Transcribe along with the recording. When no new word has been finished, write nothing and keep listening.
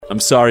I'm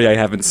sorry I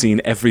haven't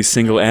seen every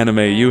single anime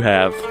you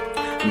have.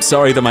 I'm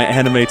sorry that my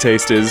anime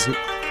taste is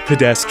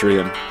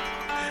pedestrian.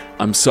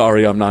 I'm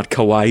sorry I'm not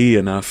kawaii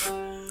enough.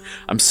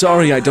 I'm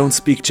sorry I don't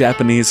speak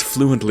Japanese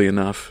fluently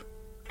enough.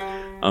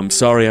 I'm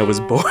sorry I was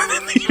born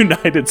in the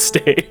United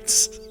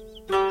States.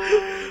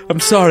 I'm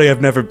sorry I've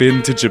never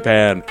been to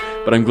Japan,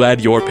 but I'm glad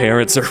your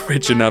parents are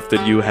rich enough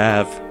that you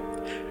have.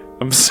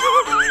 I'm sorry.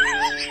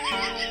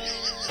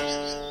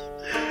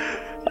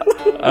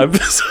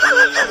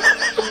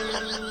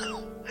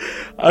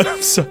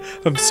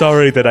 I'm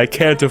sorry that I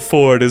can't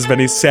afford as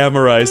many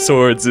samurai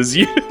swords as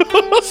you.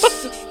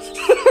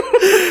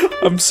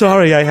 I'm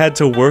sorry I had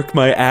to work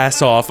my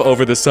ass off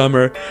over the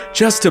summer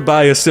just to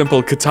buy a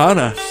simple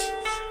katana.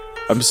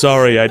 I'm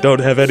sorry I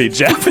don't have any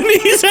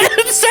Japanese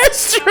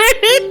ancestry.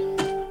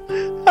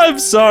 I'm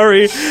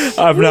sorry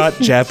I'm not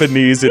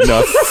Japanese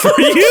enough for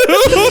you.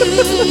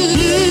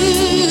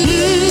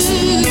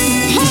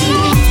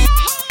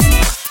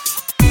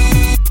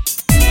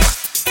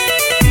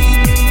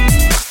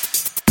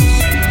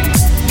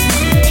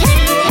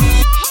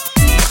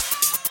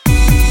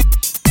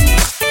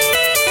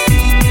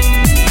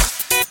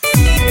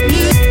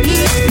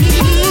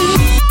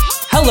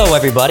 Hello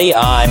everybody,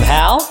 I'm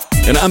Hal.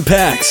 And I'm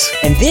Pax.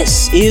 And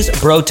this is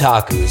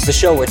Brotakus, the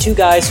show where two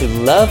guys who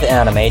love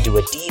anime do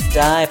a deep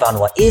dive on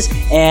what is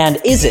and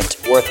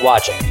isn't worth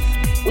watching.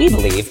 We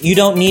believe you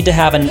don't need to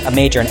have a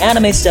major in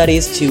anime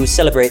studies to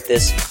celebrate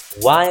this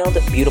wild,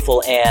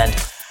 beautiful, and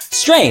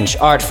strange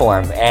art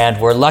form, and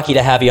we're lucky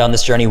to have you on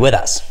this journey with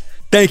us.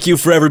 Thank you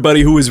for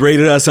everybody who has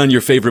rated us on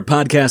your favorite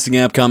podcasting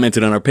app,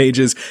 commented on our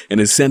pages, and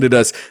has sent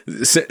us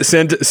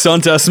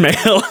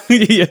mail.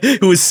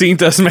 Who has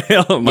sent us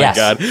mail? Oh my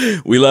God.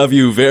 We love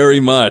you very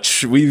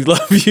much. We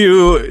love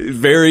you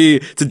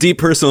it's a deep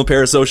personal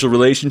parasocial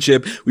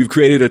relationship. We've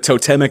created a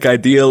totemic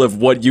ideal of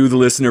what you, the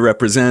listener,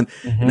 represent.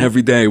 Mm-hmm. And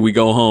every day we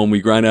go home,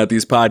 we grind out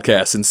these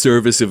podcasts in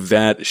service of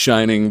that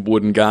shining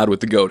wooden god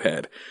with the goat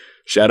head.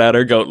 Shout out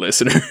our goat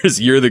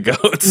listeners. You're the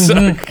goats.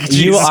 Mm-hmm.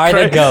 You are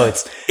Christ. The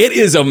goats. It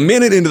is a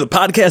minute into the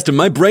podcast and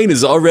my brain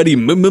is already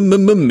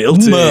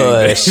melting.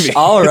 Mush.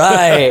 All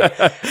right.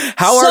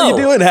 How are you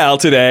doing, Hal,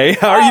 today?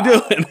 How are you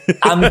doing?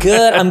 I'm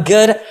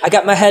good. I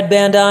got my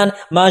headband on.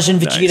 Majin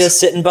Vegeta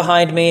sitting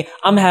behind me.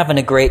 I'm having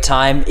a great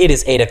time. It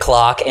is 8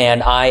 o'clock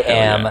and I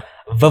am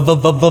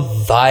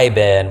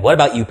vibing. What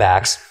about you,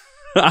 Pax?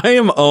 I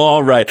am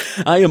all right.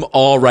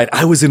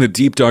 I was in a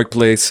deep, dark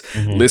place.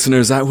 Mm-hmm.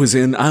 Listeners, I was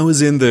in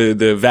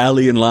the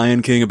valley in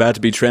Lion King about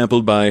to be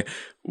trampled by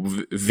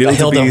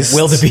wildebeests.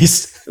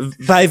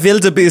 By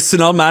wildebeests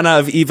and all manner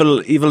of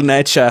evil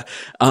nature.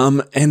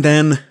 And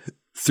then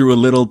through a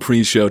little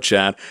pre-show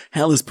chat,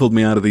 Hal has pulled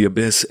me out of the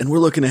abyss and we're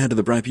looking ahead to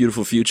the bright,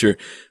 beautiful future.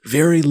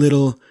 Very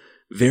little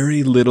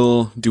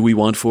do we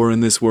want for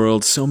in this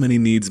world. So many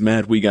needs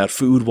met. We got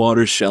food,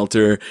 water,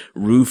 shelter,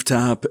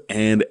 rooftop,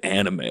 and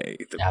anime.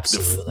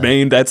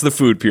 Absolutely. That's the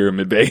food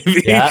pyramid,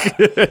 baby. Yeah.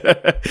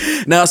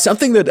 Now,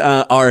 something that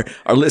our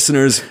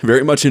listeners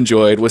very much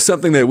enjoyed was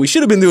something that we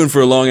should have been doing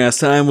for a long ass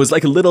time, was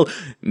like a little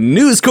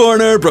news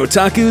corner,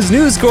 Brotaku's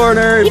news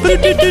corner.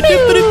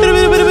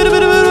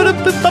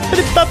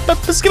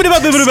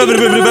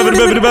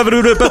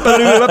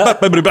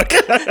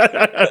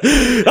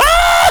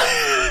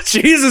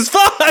 Jesus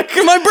fuck,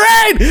 my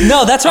brain!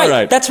 No, that's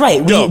right. That's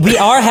right. We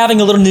are having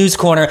a little news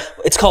corner.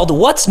 It's called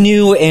What's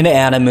New in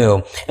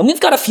Animu. And we've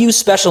got a few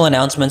special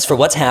announcements for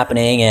what's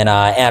happening in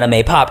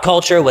anime pop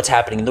culture, what's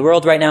happening in the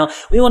world right now.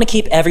 We want to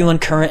keep everyone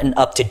current and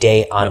up to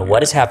date on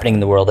what is happening in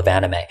the world of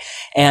anime.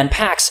 And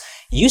Pax,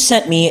 you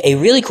sent me a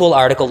really cool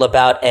article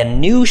about a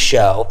new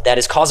show that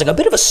is causing a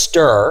bit of a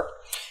stir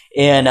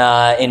in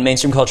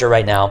mainstream culture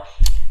right now.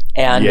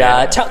 And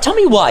tell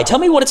me why. Tell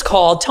me what it's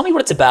called. Tell me what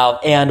it's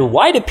about. And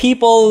why do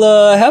people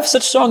have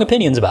such strong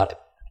opinions about it?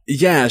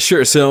 Yeah,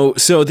 sure. So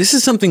this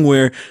is something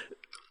where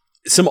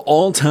some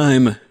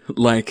all-time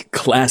like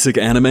classic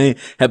anime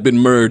have been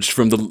merged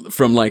from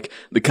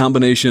the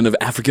combination of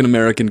African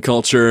American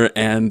culture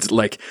and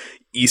like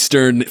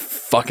Eastern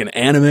fucking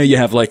anime. You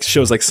have like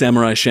shows like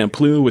Samurai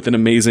Champloo with an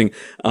amazing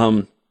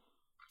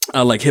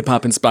like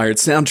hip-hop inspired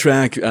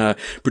soundtrack,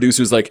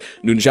 producers like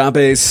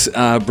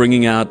Nunjabes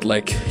bringing out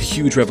like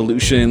huge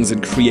revolutions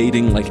and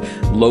creating like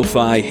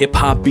lo-fi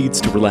hip-hop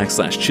beats to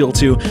relax/chill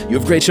to. You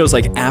have great shows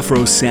like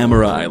Afro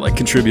Samurai like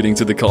contributing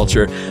to the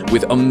culture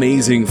with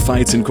amazing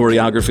fights and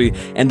choreography.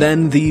 And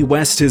then the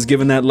West has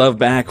given that love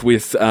back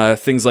with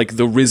things like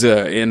the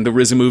RZA in the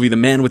RZA movie The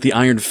Man with the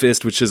Iron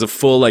Fist, which is a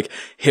full like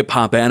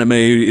hip-hop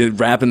anime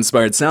rap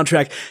inspired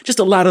soundtrack. Just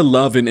a lot of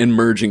love and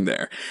merging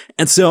there.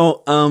 And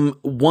so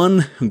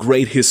one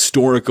great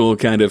historical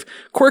kind of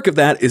quirk of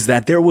that is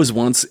that there was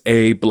once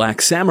a black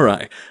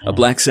samurai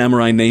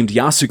named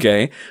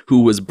Yasuke,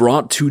 who was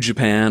brought to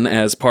Japan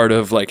as part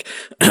of like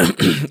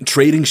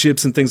trading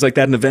ships and things like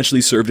that, and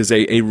eventually served as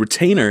a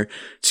retainer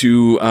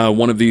to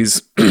one of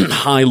these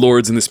high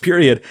lords in this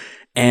period.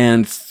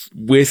 And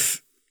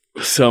with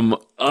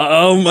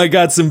oh my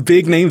god, some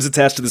big names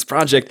attached to this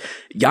project.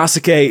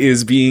 Yasuke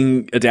is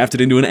being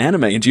adapted into an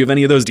anime. And do you have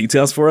any of those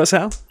details for us,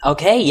 Hal?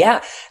 Okay,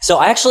 yeah. So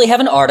I actually have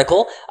an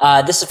article.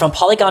 This is from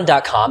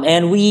Polygon.com,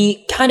 and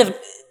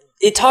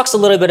it talks a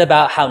little bit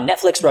about how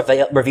Netflix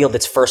revealed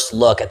its first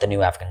look at the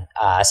new African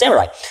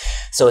Samurai.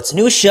 So it's a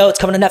new show. It's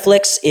coming to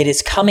Netflix. It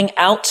is coming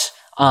out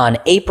on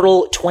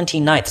April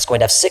 29th. It's going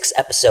to have 6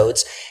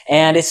 episodes,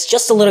 and it's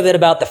just a little bit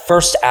about the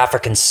first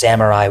African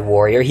samurai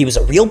warrior. He was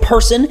a real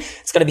person.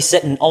 It's going to be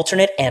set in an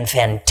alternate and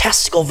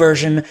fantastical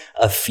version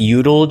of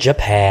feudal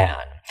Japan.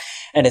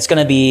 And it's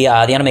going to be,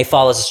 the anime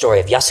follows the story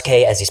of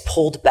Yasuke as he's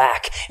pulled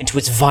back into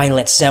his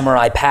violent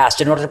samurai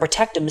past in order to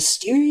protect a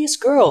mysterious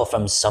girl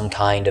from some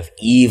kind of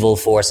evil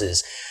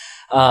forces.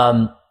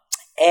 And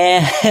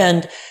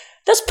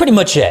that's pretty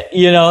much it.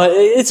 You know,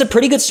 it's a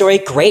pretty good story,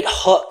 great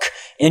hook,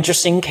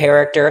 interesting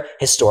character,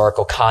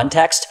 historical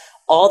context,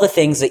 all the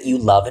things that you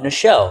love in a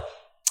show.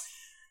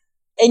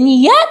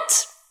 And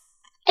yet.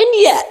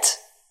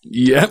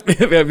 Yep.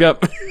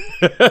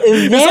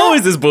 There's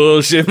always this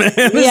bullshit, man.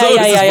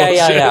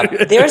 Yeah.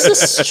 There's a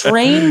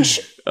strange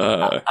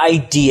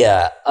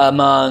idea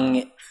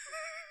among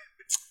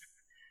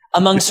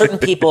certain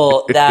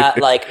people that,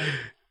 like,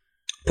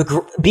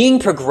 being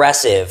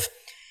progressive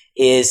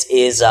is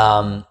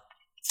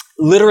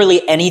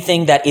literally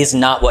anything that is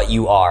not what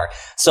you are.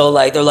 So,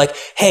 like, they're like,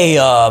 hey,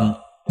 I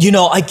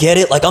get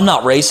it. Like, I'm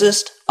not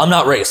racist.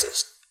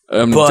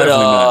 But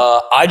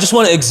I just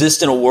want to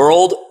exist in a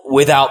world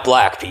without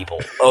black people,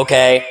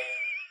 okay?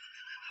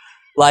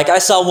 Like, I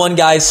saw one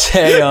guy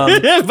say...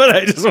 but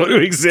I just want to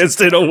exist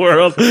in a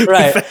world.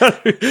 Right.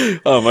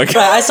 Oh, my God.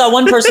 Right, I saw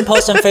one person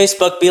post on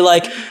Facebook be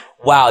like,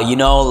 wow,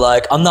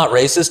 like, I'm not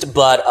racist,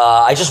 but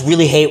I just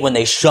really hate when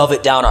they shove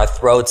it down our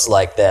throats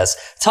like this.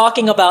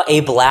 Talking about a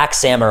black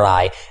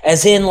samurai,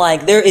 as in,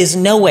 like, there is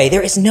no way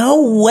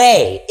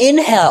in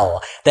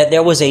hell that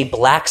there was a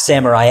black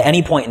samurai at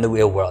any point in the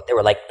real world. They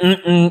were like,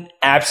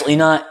 absolutely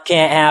not,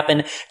 can't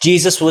happen.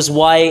 Jesus was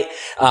white,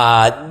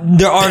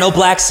 there are no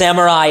black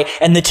samurai,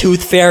 and the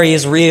tooth fairy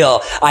is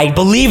real. I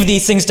believe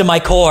these things to my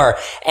core.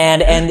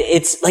 And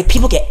it's like,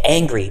 people get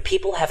angry.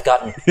 People have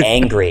gotten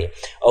angry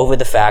over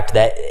the fact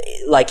that,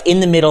 like, in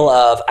the middle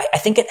of, I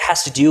think it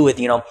has to do with,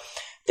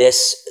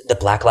 the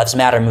Black Lives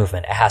Matter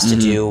movement. It has to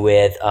do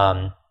with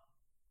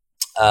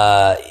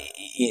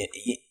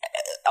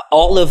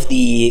all of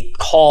the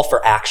call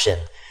for action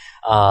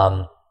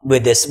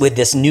with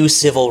this new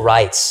civil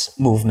rights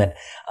movement.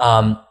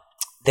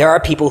 There are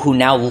people who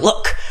now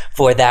look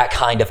for that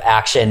kind of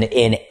action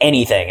in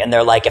anything, and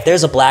they're like, if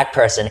there's a black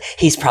person,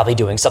 he's probably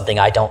doing something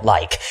I don't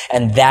like,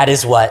 and that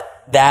is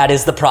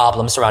the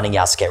problem surrounding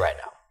Yasuke right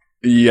now.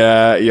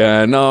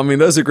 Yeah. No, I mean,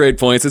 those are great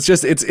points. It's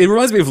just, it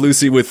reminds me of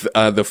Lucy with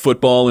the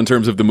football in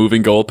terms of the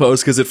moving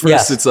goalpost, because at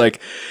first It's like,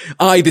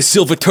 I, the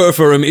Silver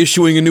Turfer, am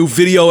issuing a new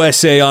video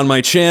essay on my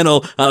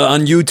channel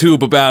on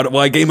YouTube about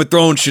why Game of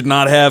Thrones should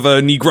not have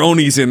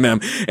Negronis in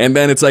them. And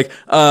then it's like,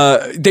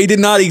 they did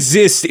not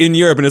exist in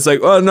Europe. And it's like,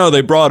 oh, no,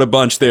 they brought a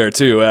bunch there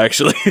too,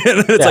 actually.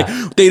 And it's like,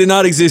 they did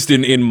not exist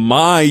in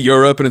my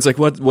Europe. And it's like,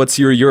 what's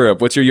your Europe?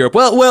 What's your Europe?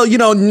 Well,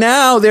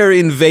 now they're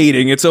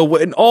invading. It's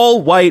an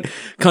all-white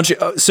country.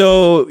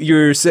 So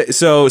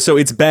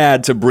it's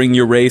bad to bring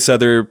your race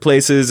other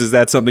places. Is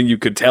that something you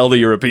could tell the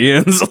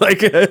Europeans? Like,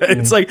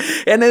 it's like,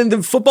 and then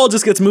the football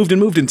just gets moved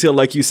until,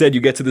 like you said,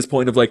 you get to this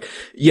point of like,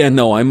 yeah,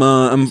 no,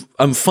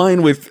 I'm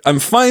fine with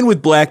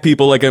black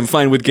people, like I'm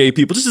fine with gay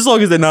people, just as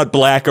long as they're not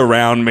black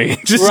around me.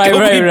 Just right.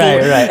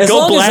 As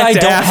long as I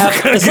don't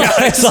have,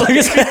 as long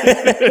as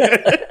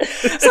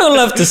I don't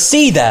have to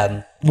see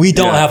them, we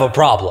don't have a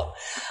problem.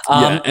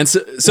 And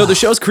so the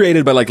show's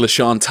created by like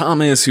LaShawn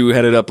Thomas, who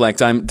headed up Black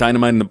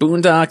Dynamite in the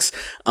Boondocks.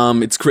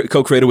 It's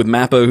co-created with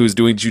Mappa, who's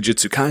doing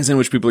Jujutsu Kaisen,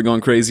 which people are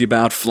going crazy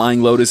about.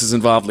 Flying Lotus is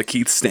involved.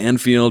 Lakeith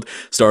Stanfield,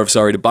 star of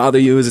Sorry to Bother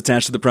You, is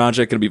attached to the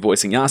project, going to be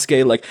voicing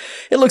Yasuke. Like,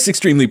 it looks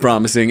extremely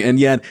promising, and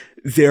yet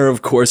there,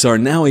 of course, are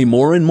now a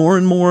more and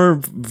more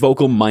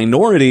vocal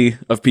minority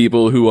of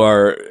people who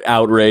are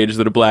outraged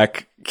that a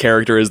black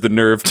character has the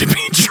nerve to be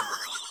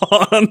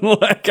drawn.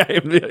 Like, I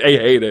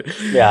hate it.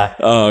 Yeah.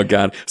 Oh,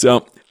 God.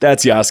 So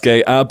that's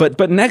Yasuke.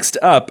 But next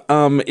up,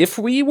 if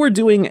we were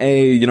doing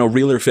a,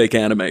 real or fake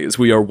anime, as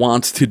we are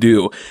wont to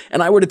do,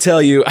 and I were to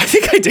tell you, I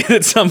think I did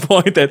at some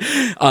point that,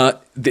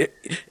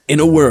 in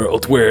a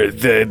world where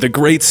the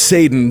great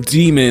Satan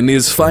demon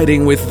is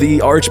fighting with the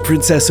Arch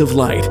Princess of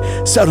Light,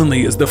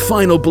 suddenly as the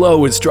final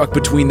blow is struck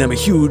between them, a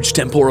huge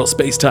temporal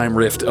space-time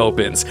rift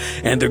opens,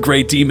 and the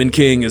great demon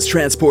king is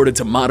transported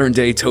to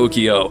modern-day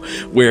Tokyo,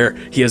 where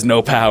he has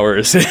no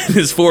powers and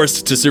is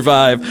forced to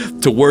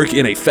survive to work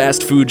in a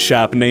fast food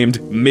shop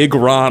named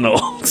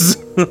McDonald's.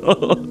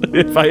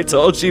 If I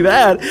told you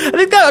that, I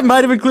think that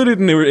might have included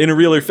in a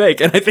real or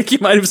fake, and I think you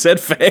might have said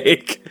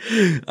fake.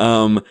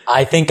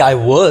 I think I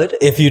would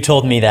if you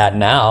told me that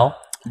now.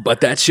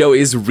 But that show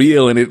is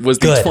real, and it was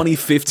the Good.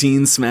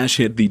 2015 smash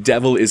hit, The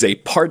Devil is a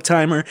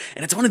Part-Timer,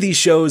 and it's one of these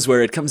shows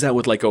where it comes out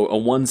with like a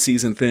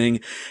one-season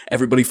thing,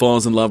 everybody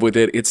falls in love with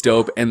it, it's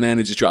dope, and then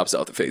it just drops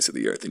off the face of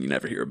the earth, and you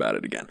never hear about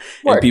it again.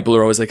 Word. And people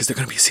are always like, is there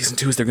going to be a season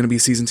 2? Is there going to be a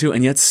season 2?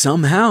 And yet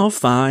somehow,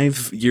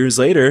 5 years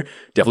later,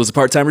 Devil is a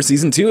Part-Timer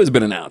season 2 has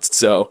been announced,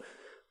 so...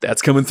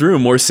 That's coming through.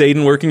 More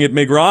Satan working at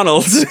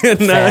McDonald's. And,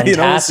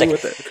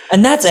 Fantastic.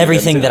 And that's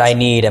everything that I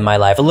need in my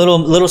life. A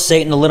little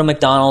Satan, a little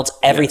McDonald's,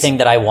 everything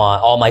that I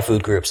want, all my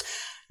food groups.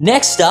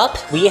 Next up,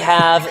 we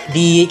have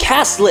the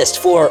cast list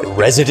for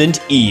Resident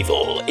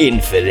Evil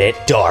Infinite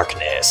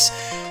Darkness.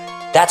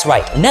 That's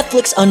right.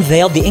 Netflix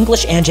unveiled the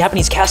English and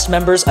Japanese cast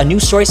members, a new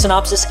story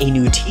synopsis, a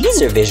new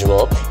teaser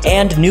visual,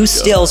 and new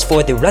stills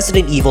for the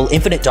Resident Evil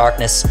Infinite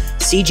Darkness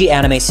CG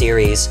anime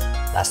series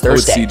last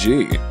Thursday. Oh, it's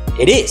CG.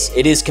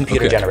 It is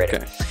computer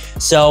generated. Okay.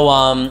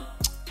 So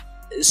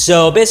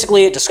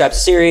basically it describes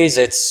the series.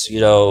 It's,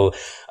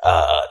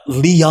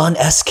 Leon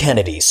S.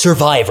 Kennedy,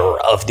 survivor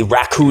of the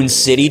Raccoon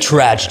City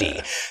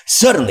tragedy,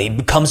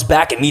 suddenly comes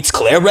back and meets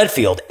Claire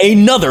Redfield,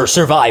 another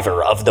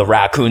survivor of the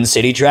Raccoon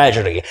City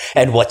tragedy.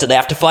 And what do they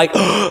have to fight?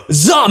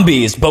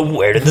 Zombies! But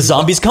where did the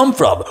zombies come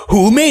from?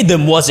 Who made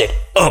them? Was it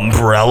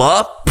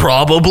Umbrella?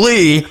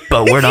 Probably,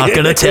 but we're not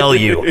gonna tell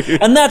you.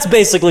 And that's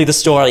basically the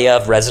story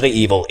of Resident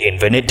Evil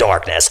Infinite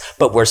Darkness.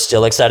 But we're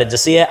still excited to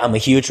see it. I'm a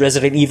huge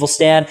Resident Evil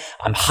stan.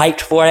 I'm hyped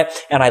for it,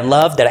 and I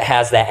love that it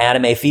has that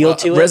anime feel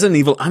to it. Resident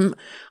Evil, I'm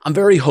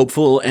very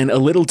hopeful and a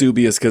little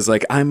dubious because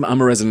like I'm a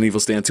Resident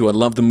Evil stan too. I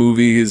love the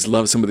movies,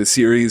 love some of the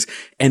series,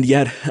 and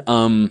yet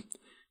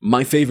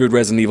my favorite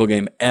Resident Evil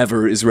game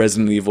ever is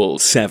Resident Evil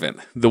 7,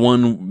 the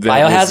one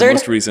that was the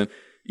most recent.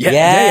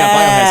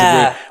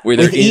 Yeah, Biohazard, where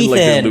they're in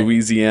like the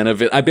Louisiana.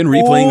 I've been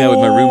replaying that with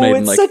my roommate,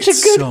 and like such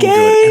it's a good so game.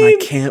 good, and I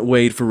can't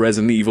wait for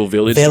Resident Evil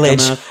Village to come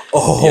out.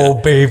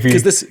 Oh, baby!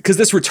 Because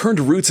this return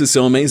to roots is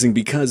so amazing.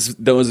 Because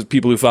those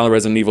people who follow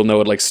Resident Evil know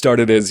it like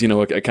started as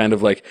a kind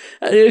of like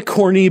a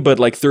corny but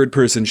like third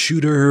person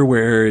shooter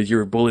where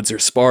your bullets are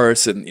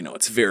sparse and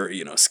it's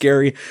very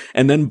scary.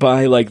 And then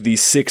by like the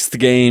 6th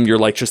game, you're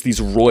like just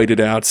these roided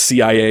out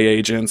CIA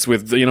agents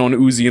with an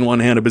Uzi in one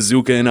hand, a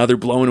bazooka in other,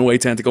 blowing away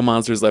tentacle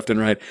monsters left and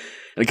right.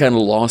 And it kind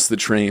of lost the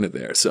train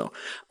there. So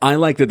I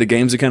like that the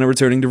games are kind of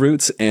returning to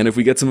roots. And if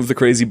we get some of the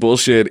crazy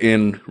bullshit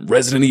in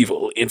Resident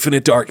Evil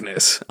Infinite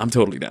Darkness, I'm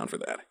totally down for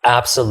that.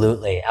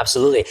 Absolutely.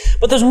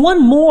 But there's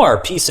one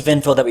more piece of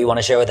info that we want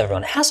to share with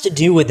everyone. It has to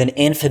do with an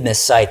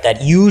infamous site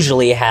that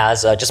usually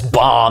has just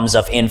bombs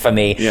of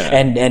infamy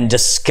and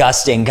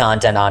disgusting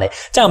content on it.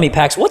 Tell me,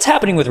 Pax, what's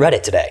happening with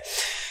Reddit today?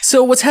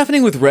 So what's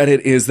happening with Reddit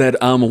is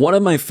that one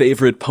of my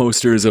favorite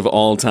posters of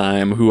all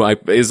time, who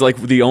is like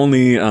the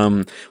only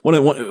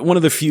one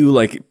of the few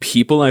like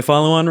people I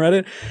follow on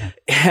Reddit,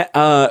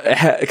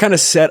 kind of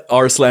set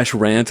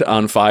r/rant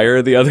on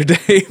fire the other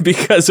day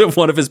because of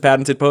one of his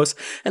patented posts,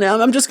 and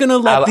I'm just gonna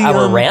let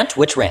our rant.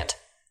 Which rant?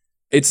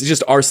 It's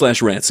just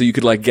r/rant, so you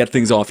could like get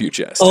things off your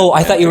chest. Oh,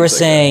 I thought you were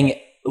saying.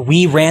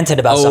 We ranted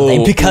about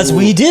something because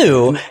we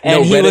do.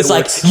 And he was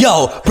like,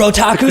 yo,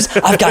 Brotakus,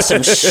 I've got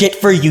some shit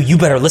for you. You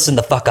better listen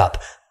the fuck up.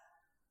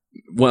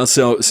 Well,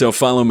 so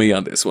follow me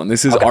on this one.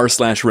 This is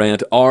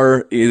r/rant.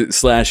 R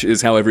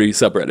is how every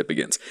subreddit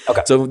begins.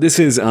 Okay. So this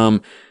is an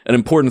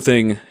important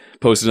thing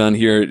posted on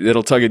here.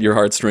 It'll tug at your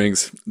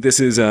heartstrings. This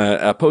is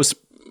a post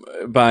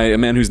by a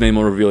man whose name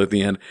I'll reveal at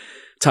the end.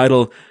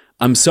 Title,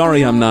 I'm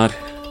sorry I'm not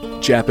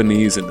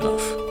Japanese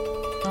enough.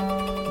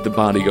 The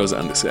body goes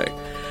on to say,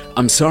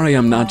 I'm sorry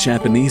I'm not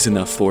Japanese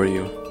enough for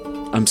you.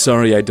 I'm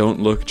sorry I don't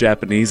look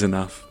Japanese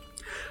enough.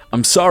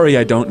 I'm sorry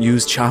I don't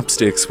use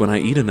chopsticks when I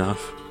eat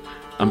enough.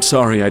 I'm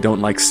sorry I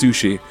don't like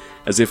sushi,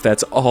 as if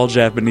that's all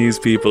Japanese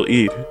people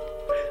eat.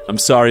 I'm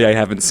sorry I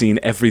haven't seen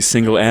every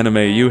single anime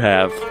you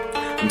have.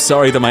 I'm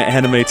sorry that my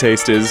anime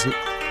taste is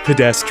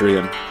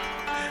pedestrian.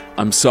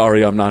 I'm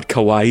sorry I'm not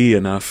kawaii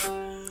enough.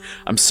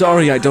 I'm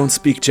sorry I don't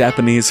speak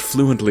Japanese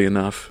fluently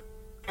enough.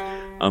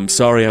 I'm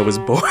sorry I was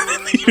born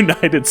in the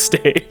United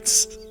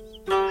States.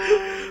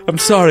 I'm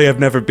sorry I've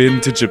never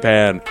been to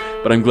Japan,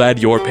 but I'm glad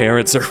your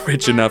parents are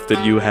rich enough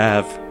that you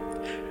have.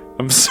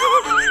 I'm sorry.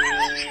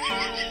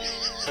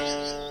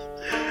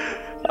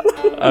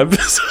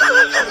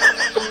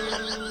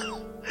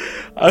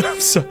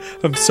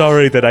 I'm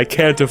sorry that I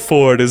can't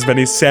afford as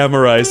many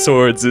samurai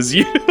swords as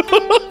you.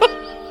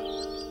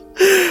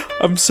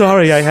 I'm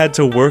sorry I had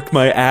to work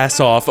my ass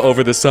off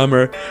over the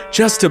summer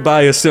just to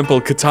buy a simple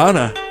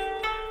katana.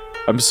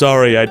 I'm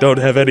sorry I don't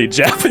have any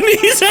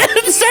Japanese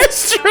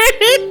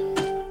ancestry.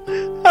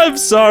 I'm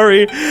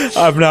sorry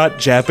I'm not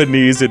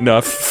Japanese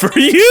enough for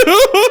you.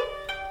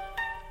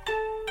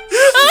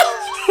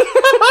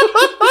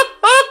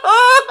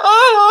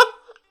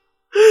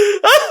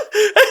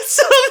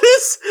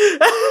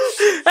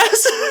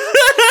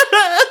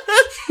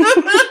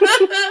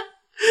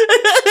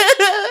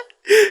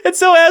 And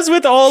so as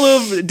with all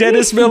of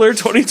Dennis Miller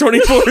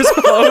 2024's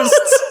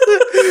posts,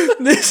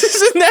 this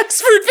is an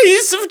expert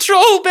piece of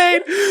troll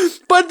bait,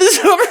 but the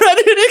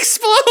subreddit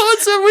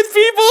explodes with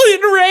people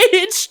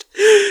enraged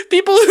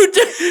people who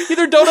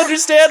either don't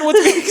understand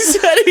what's being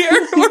said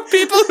here, or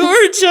people who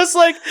are just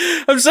like,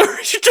 I'm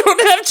sorry, you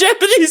don't have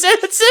Japanese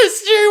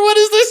ancestry. What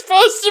is this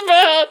post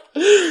about?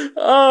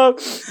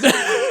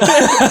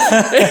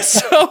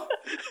 So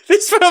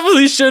this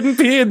probably shouldn't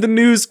be in the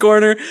news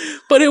corner,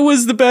 but it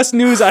was the best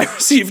news I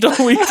received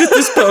all week that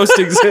this post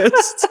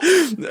exists.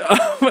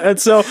 And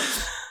so,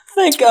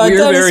 thank God,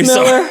 Dennis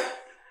Miller. Sorry.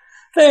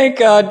 Thank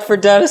God for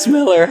Dennis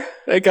Miller.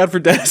 Thank God for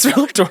Dennis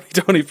Miller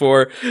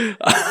 2024.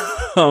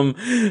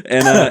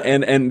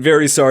 And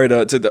very sorry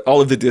to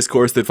all of the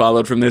discourse that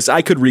followed from this.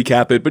 I could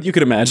recap it, but you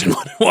could imagine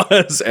what it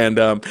was. And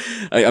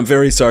I'm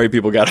very sorry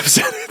people got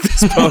upset at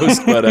this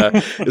post, but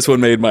this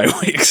one made my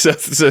week.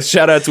 So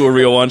shout out to a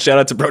real one. Shout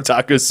out to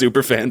Brotaku's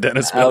superfan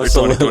Dennis Miller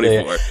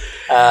 2024.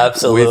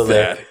 Absolutely.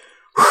 With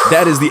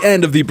that is the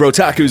end of the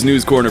Brotaku's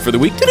News Corner for the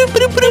week.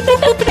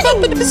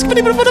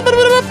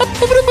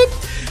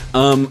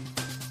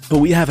 But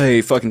we have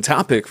a fucking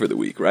topic for the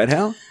week, right,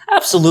 Hal?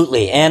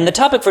 Absolutely. And the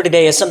topic for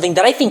today is something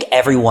that I think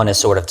everyone has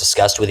sort of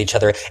discussed with each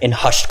other in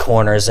hushed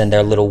corners in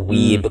their little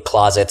weeb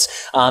closets.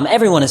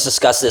 Everyone has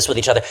discussed this with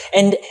each other.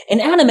 And in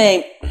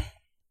anime,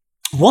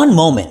 one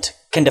moment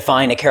can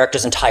define a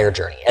character's entire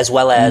journey, as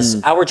well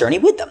as our journey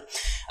with them.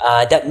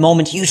 That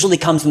moment usually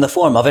comes in the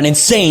form of an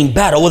insane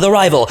battle with a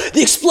rival,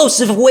 the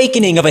explosive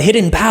awakening of a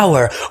hidden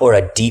power, or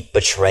a deep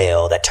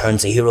betrayal that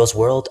turns a hero's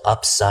world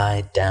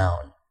upside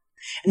down.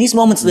 And these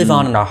moments live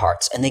on in our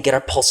hearts, and they get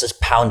our pulses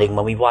pounding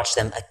when we watch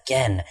them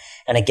again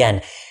and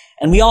again.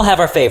 And we all have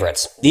our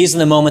favorites. These are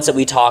the moments that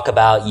we talk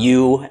about,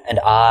 you and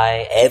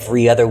I,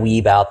 every other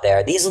weeb out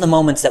there. These are the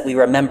moments that we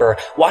remember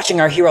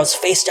watching our heroes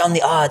face down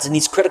the odds in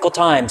these critical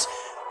times,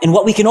 in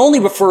what we can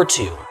only refer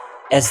to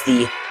as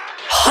the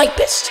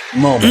hypest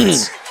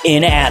moments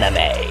in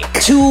anime.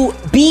 To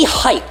be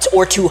hyped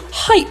or to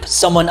hype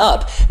someone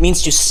up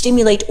means to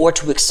stimulate or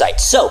to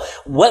excite. So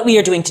what we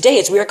are doing today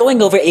is we are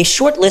going over a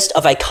short list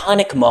of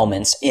iconic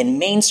moments in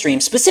mainstream,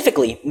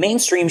 specifically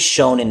mainstream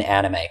shonen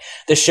anime.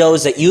 The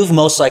shows that you've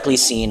most likely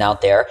seen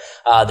out there,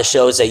 the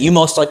shows that you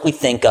most likely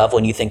think of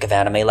when you think of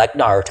anime, like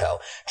Naruto,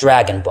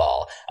 Dragon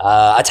Ball,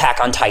 Attack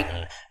on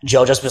Titan,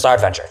 JoJo's Bizarre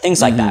Adventure,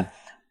 things like that.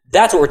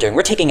 That's what we're doing.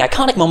 We're taking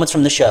iconic moments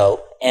from the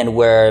show and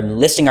we're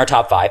listing our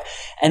top 5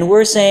 and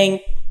we're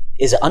saying,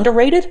 is it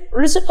underrated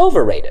or is it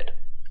overrated?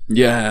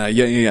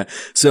 Yeah.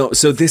 So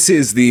this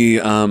is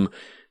the,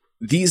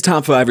 these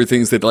top 5 are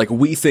things that like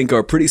we think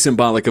are pretty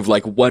symbolic of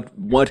like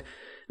what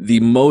the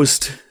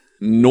most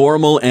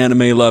normal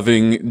anime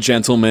loving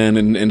gentlemen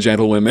and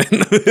gentlewomen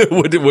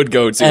would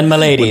go to, and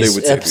miladies. They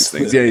would say these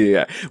things.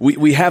 Yeah.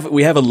 We have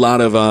a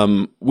lot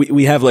of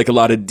we have like a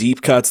lot of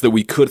deep cuts that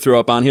we could throw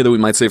up on here that we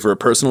might say for a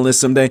personal list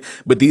someday.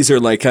 But these are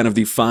like kind of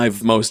the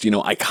 5 most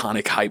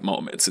iconic hype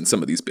moments in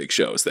some of these big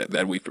shows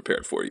that we've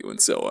prepared for you. And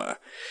so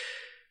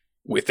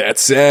with that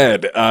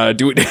said,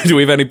 do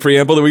we have any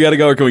preamble that we got to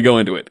go, or can we go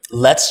into it?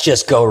 Let's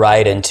just go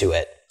right into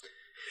it.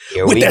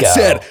 Here we go. With that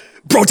said,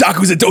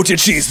 Brotaku's and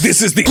Doujinshis,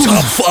 this is the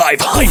top 5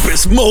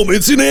 hypest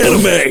moments in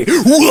anime.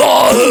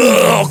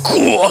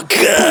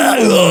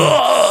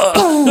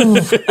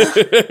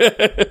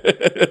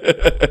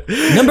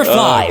 Number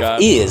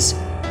 5 is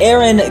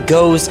Eren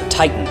Goes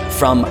Titan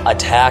from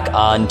Attack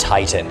on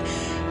Titan.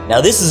 Now,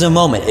 this is a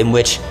moment in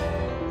which,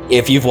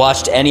 if you've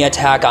watched any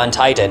Attack on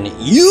Titan,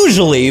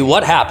 usually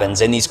what happens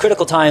in these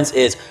critical times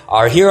is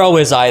our hero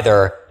is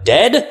either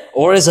dead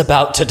or is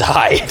about to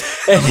die.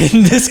 And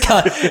in this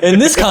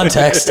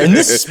context, in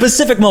this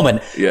specific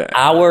moment,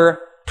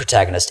 our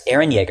protagonist,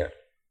 Eren Yeager,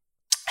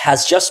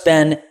 has just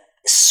been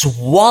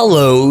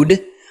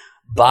swallowed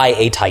by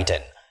a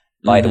Titan.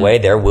 By the way,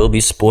 there will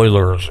be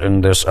spoilers in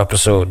this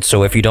episode.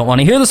 So if you don't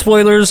want to hear the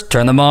spoilers,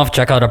 turn them off,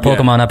 check out our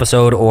Pokemon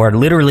episode or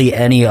literally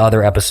any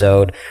other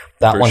episode.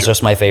 That one's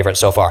just my favorite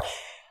so far.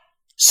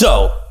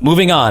 So,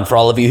 moving on for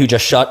all of you who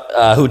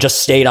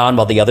just stayed on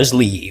while the others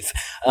leave.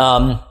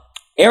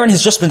 Eren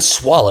has just been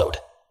swallowed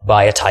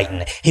by a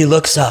Titan. He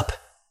looks up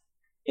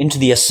into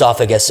the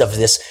esophagus of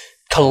this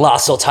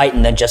colossal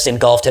Titan that just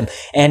engulfed him,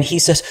 and he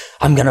says,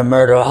 I'm gonna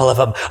murder all of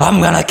them.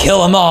 I'm gonna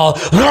kill them all.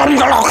 I'm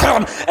gonna kill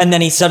them. And then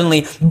he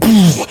suddenly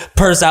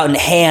purrs out, and a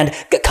hand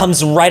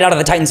comes right out of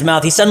the Titan's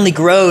mouth. He suddenly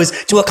grows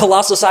to a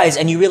colossal size,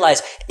 and you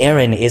realize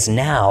Eren is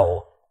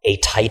now a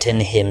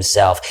Titan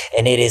himself,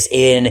 and it is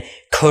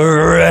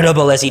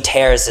incredible as he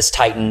tears this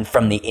Titan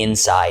from the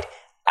inside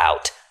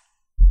out.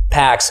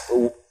 Pax,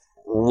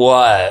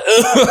 what?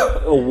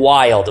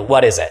 Wild.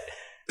 What is it?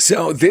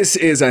 So this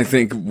is, I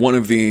think, one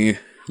of the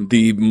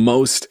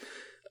most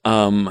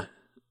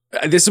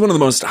this is one of the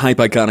most hype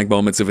iconic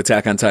moments of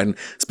Attack on Titan,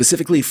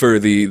 specifically for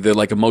the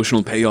like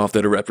emotional payoff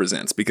that it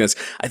represents, because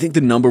I think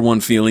the number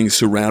one feeling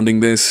surrounding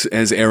this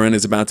as Eren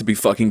is about to be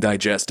fucking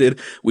digested,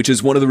 which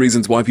is one of the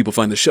reasons why people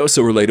find the show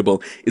so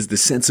relatable, is the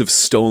sense of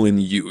stolen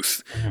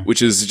youth,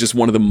 which is just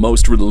one of the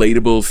most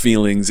relatable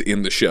feelings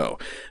in the show.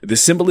 The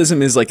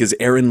symbolism is like as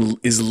Eren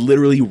is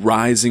literally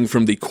rising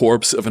from the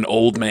corpse of an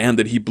old man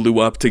that he blew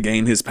up to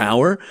gain his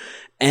power.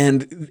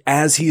 And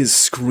as he is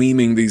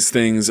screaming these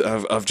things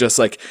of just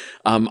like,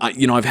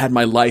 I've had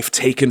my life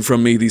taken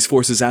from me. These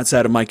forces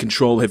outside of my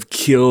control have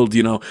killed,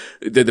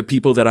 the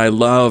people that I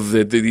love,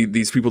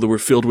 these people that were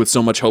filled with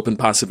so much hope and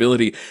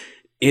possibility.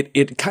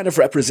 It kind of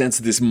represents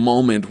this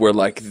moment where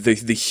like the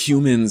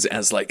humans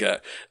as like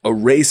a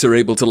race are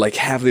able to like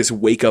have this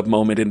wake up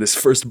moment in this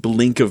first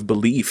blink of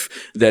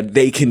belief that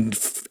they can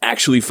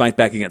actually fight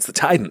back against the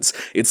Titans.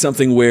 It's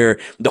something where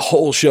the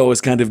whole show is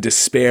kind of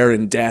despair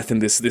and death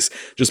and this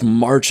just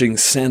marching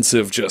sense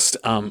of just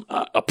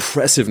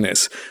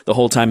oppressiveness the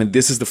whole time. And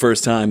this is the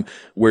first time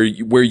where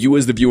you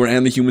as the viewer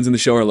and the humans in the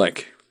show are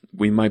like,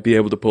 we might be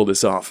able to pull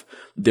this off.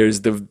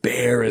 There's the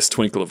barest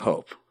twinkle of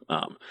hope.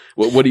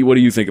 What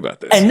do you think about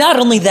this? And not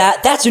only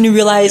that, that's when you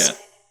realize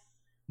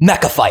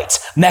mecha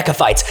fights, meet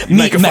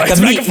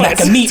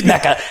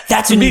mecha.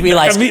 That's when you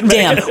realize,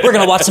 damn, we're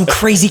gonna watch some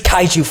crazy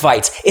kaiju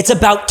fights. It's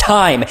about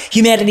time.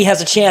 Humanity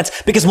has a chance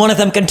because one of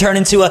them can turn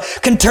into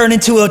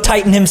a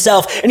Titan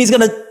himself, and he's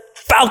gonna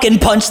Falcon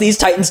punch these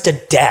Titans to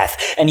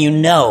death. And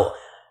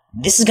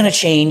this is gonna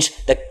change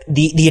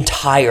the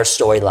entire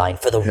storyline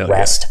for the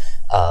rest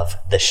of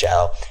the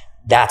show.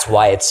 That's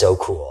why it's so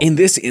cool. In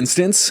this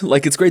instance,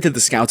 like, it's great that the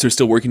scouts are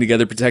still working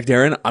together to protect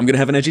Eren. I'm going to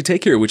have an edgy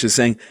take here, which is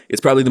saying it's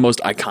probably the most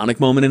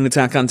iconic moment in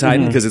Attack on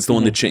Titan because it's the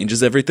one that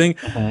changes everything.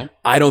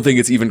 I don't think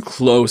it's even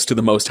close to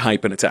the most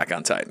hype in Attack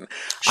on Titan.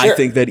 Sure. I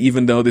think that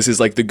even though this is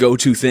like the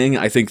go-to thing,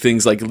 I think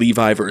things like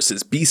Levi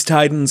versus Beast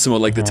Titan, some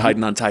of like the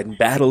Titan on Titan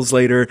battles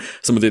later,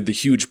 some of the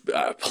huge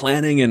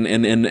planning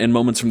and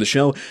moments from the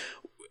show,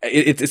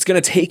 it's going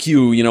to take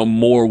you,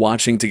 more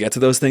watching to get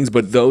to those things.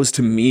 But those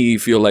to me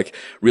feel like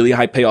really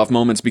high payoff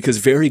moments because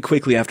very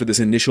quickly after this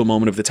initial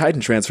moment of the Titan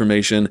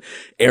transformation,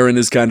 Eren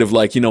is kind of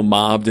like,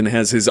 mobbed and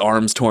has his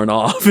arms torn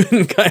off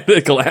and kind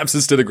of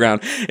collapses to the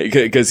ground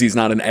because he's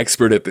not an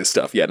expert at this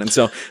stuff yet. And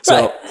so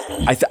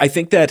I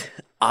think that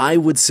I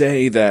would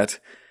say that,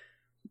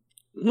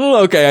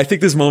 okay, I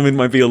think this moment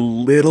might be a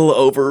little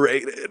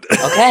overrated.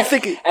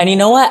 Okay. And you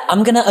know what?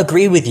 I'm going to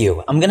agree with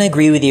you. And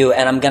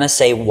I'm going to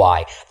say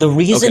why. The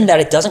reason that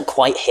it doesn't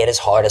quite hit as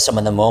hard as some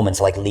of the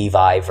moments like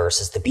Levi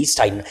versus the Beast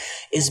Titan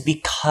is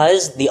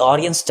because the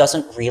audience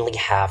doesn't really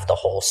have the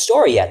whole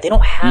story yet. They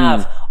don't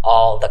have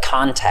all the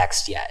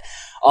context yet.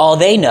 All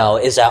they know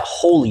is that,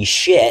 holy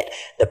shit,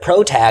 the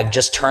protag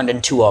just turned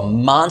into a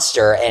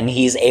monster and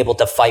he's able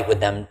to fight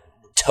with them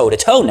toe to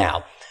toe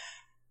now.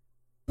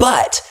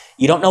 But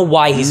you don't know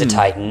why he's a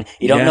Titan.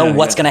 You don't know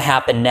what's going to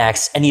happen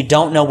next. And you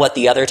don't know what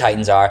the other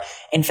Titans are.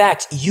 In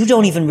fact, you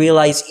don't even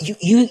realize,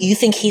 you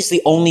think he's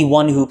the only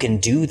one who can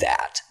do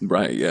that.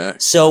 Right, yeah.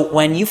 So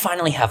when you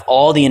finally have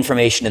all the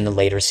information in the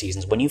later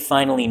seasons, when you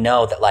finally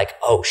know that like,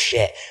 oh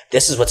shit,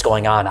 this is what's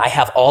going on. I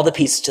have all the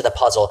pieces to the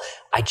puzzle.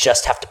 I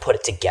just have to put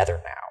it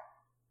together now.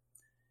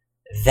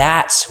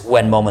 That's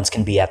when moments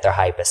can be at their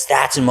hypest.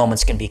 That's when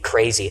moments can be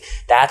crazy.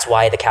 That's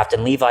why the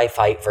Captain Levi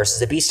fight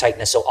versus the Beast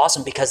Titan is so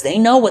awesome because they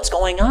know what's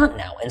going on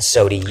now, and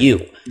so do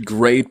you.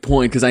 Great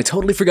point, because I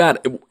totally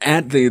forgot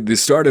at the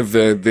start of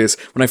this,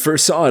 when I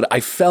first saw it, I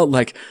felt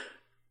like,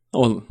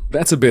 oh,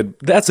 that's a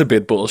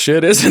bit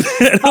bullshit, isn't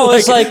it? I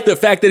was like, the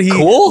fact that he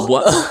cool.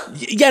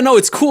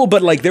 It's cool,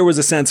 but like there was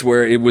a sense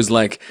where it was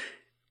like,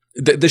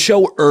 the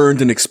show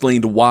earned and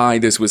explained why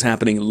this was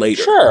happening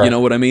later. Sure. You know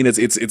what I mean?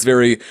 It's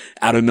very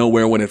out of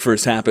nowhere when it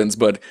first happens,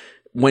 but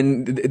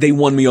when they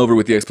won me over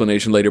with the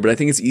explanation later. But I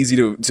think it's easy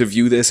to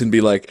view this and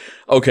be like,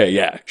 okay,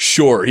 yeah,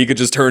 sure, he could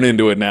just turn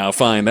into it now.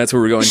 Fine, that's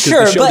where we're going.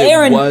 Sure, but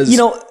Eren,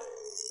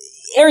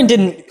 Eren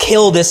didn't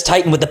kill this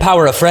Titan with the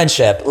power of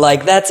friendship.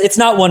 Like it's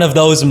not one of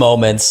those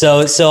moments.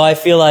 So I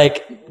feel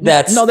like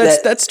that's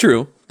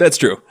true. That's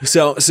true.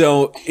 So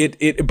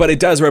but it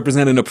does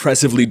represent an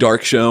oppressively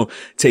dark show,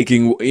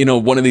 taking,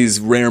 one of these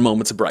rare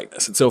moments of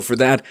brightness. And so for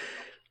that,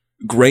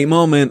 great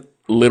moment,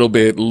 little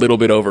bit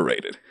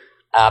overrated.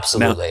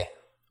 Absolutely. Now,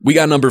 we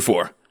got number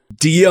 4.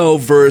 Dio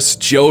versus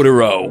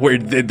Jotaro, where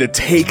the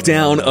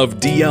takedown of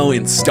Dio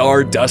in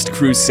Stardust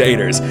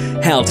Crusaders.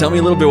 Hal, tell me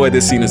a little bit why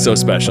this scene is so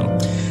special.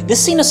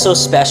 This scene is so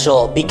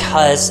special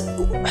because,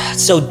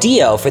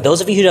 Dio, for those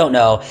of you who don't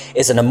know,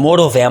 is an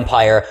immortal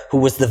vampire who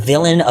was the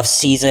villain of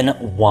Season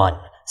 1.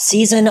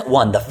 Season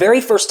 1, the very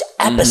first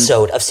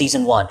episode of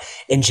Season 1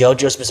 in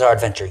JoJo's Bizarre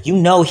Adventure. You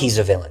know he's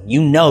a villain.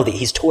 You know that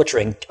he's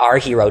torturing our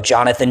hero,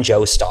 Jonathan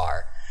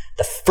Joestar,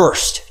 the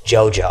first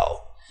JoJo,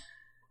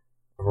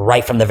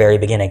 right from the very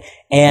beginning.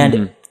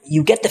 And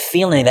you get the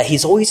feeling that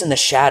he's always in the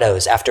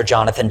shadows after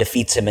Jonathan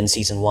defeats him in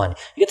Season 1.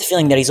 You get the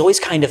feeling that he's always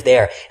kind of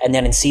there. And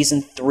then in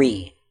Season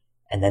 3,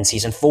 and then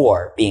Season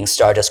 4, being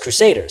Stardust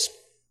Crusaders,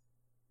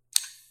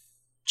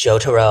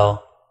 Jotaro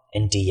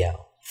and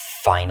Dio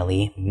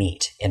finally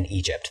meet in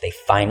Egypt. They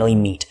finally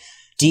meet.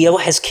 Dio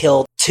has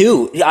killed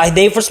 2.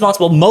 They've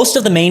responsible. Most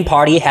of the main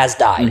party has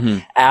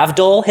died.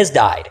 Avdol has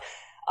died.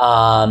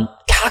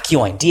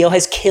 Kakyoin. Dio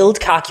has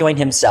killed Kakyoin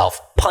himself,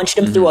 punched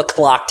him through a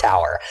clock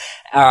tower,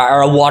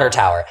 or a water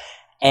tower.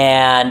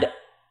 And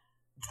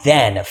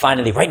then,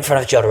 finally, right in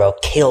front of Jotaro,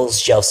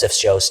 kills Joseph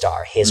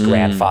Joestar, his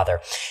grandfather.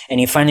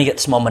 And you finally get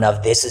this moment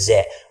of, this is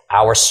it.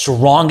 our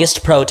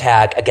strongest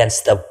protag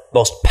against the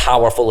most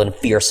powerful and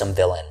fearsome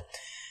villain.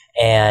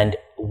 And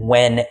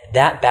when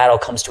that battle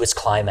comes to its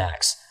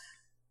climax,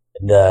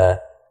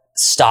 the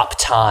stop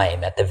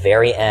time at the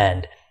very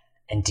end,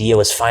 and Dio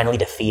is finally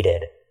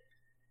defeated,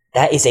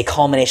 that is a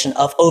culmination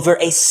of over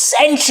a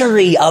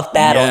century of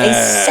battle, a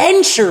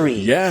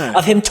century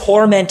of him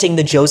tormenting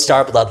the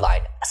Joestar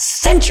bloodline, a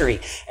century,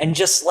 and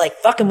just like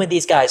fucking with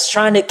these guys,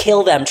 trying to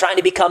kill them, trying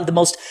to become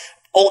the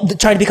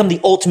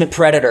ultimate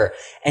predator.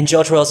 And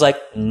Jotaro's like,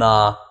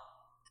 nah,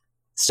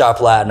 Star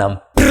Platinum.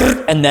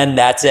 And then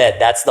that's it.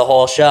 That's the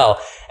whole show.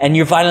 And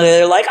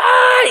they're like,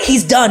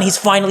 he's done. He's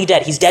finally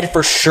dead. He's dead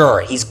for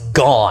sure. He's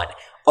gone.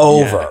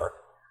 Over. Yeah.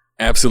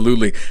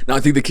 Absolutely. Now, I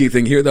think the key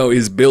thing here, though,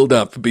 is build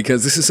up,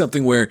 because this is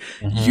something where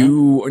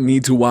you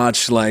need to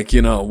watch,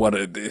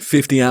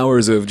 50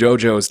 hours of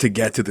JoJo's to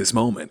get to this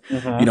moment.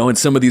 And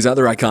some of these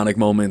other iconic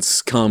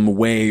moments come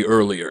way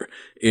earlier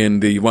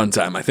in the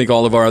runtime. I think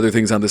all of our other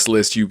things on this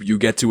list, you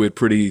get to it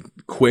pretty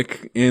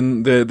quick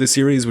in the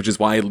series, which is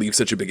why it leaves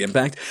such a big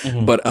impact.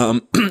 But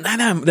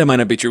that might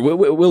not be true.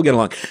 We'll get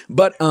along.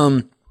 But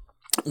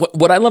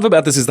what I love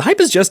about this is the fight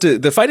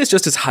is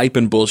just as hype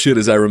and bullshit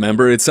as I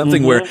remember. It's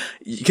something where,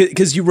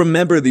 because you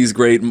remember these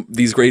great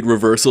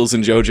reversals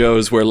in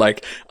JoJo's where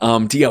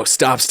Dio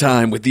stops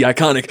time with the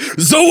iconic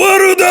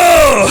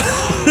Zawaruda,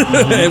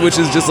 which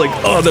is just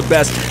the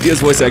best. Dio's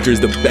voice actor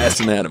is the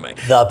best in anime.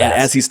 The best. And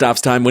as he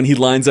stops time, when he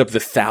lines up the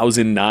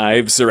 1,000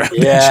 knives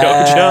surrounding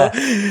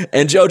JoJo,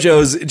 and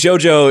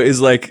JoJo is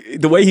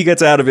the way he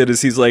gets out of it is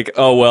he's like,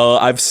 oh well,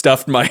 I've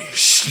stuffed my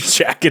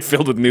jacket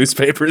filled with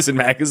newspapers and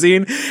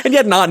magazine, and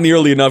yet not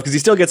nearly enough, because he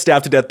still gets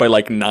stabbed to death by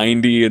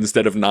 90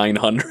 instead of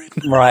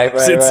 900. Right.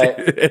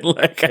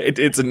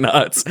 It's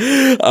nuts.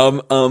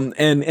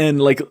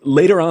 And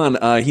later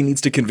on, he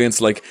needs to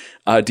convince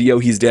Dio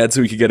he's dead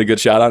so he could get a good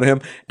shot on him,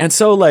 and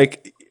so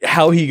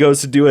how he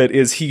goes to do it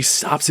is he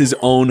stops his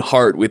own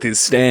heart with his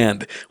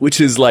stand, which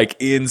is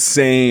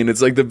insane. It's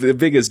the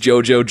biggest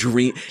JoJo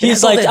dream.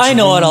 He's like, I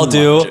know what I'll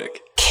do.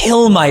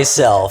 Kill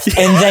myself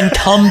and then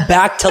come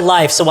back to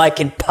life so I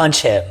can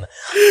punch him.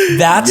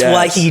 That's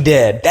what he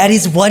did. That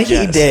is what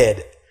he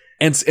did.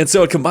 And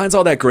so it combines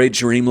all that great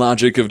dream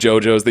logic of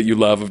JoJo's that you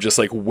love, of just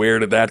where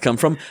did that come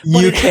from?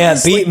 But you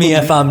can't beat me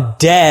if I'm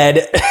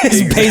dead,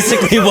 is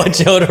basically what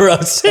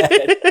Jotaro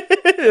said.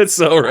 It's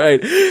so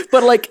right.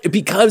 But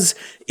because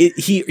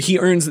he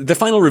earns the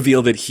final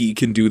reveal that he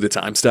can do the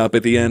time stop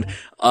at the end,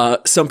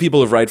 some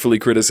people have rightfully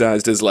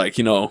criticized as a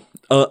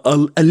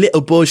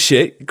little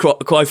bullshit,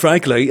 quite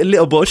frankly, a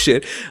little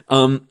bullshit.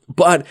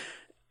 But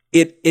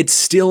it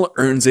still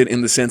earns it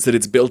in the sense that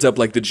it's built up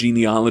the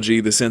genealogy,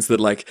 the sense that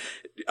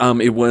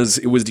it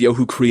was Dio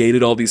who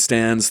created all these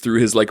stands through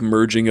his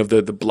merging of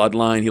the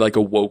bloodline.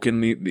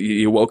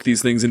 He awoke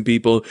these things in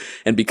people,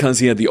 and because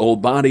he had the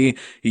old body,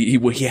 he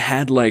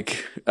had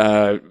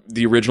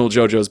the original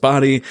JoJo's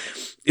body.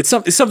 It's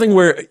something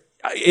where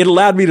it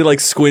allowed me to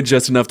squint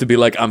just enough to be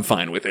I'm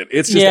fine with it.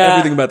 It's just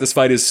everything about this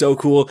fight is so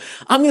cool.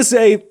 I'm gonna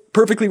say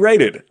perfectly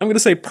rated.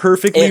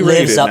 It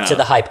lives up to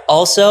the hype.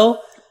 Also,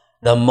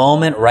 the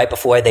moment right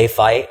before they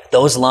fight,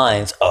 those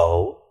lines,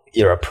 "Oh,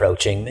 you're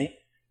approaching me?"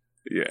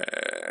 Yeah.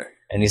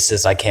 And he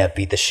says, "I can't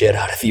beat the shit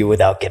out of you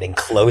without getting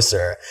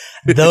closer."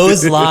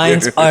 Those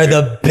lines are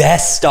the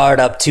best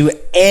startup to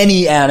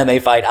any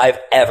anime fight I've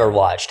ever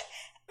watched.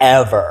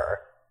 Ever.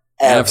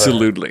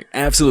 Absolutely.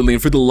 And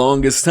for the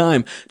longest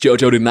time,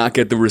 JoJo did not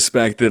get the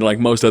respect that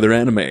most other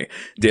anime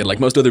did.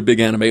 Most other big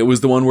anime, it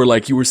was the one where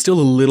you were still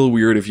a little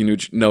weird if you knew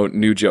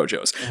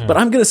JoJo's. But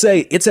I'm going to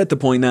say it's at the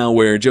point now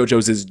where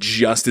JoJo's is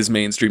just as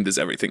mainstreamed as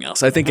everything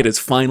else. I think it has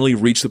finally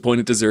reached the point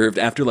it deserved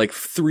after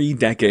 3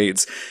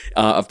 decades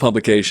of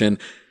publication.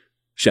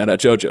 Shout out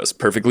JoJo's.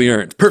 Perfectly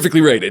earned.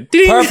 Perfectly rated.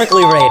 Ding!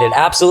 Perfectly rated.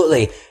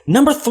 Absolutely.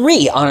 Number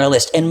 3 on our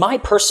list, and my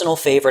personal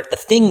favorite, the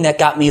thing that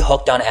got me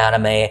hooked on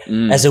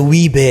anime as a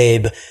wee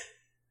babe.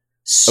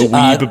 A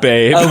weeb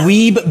babe. A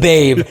weeb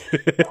babe.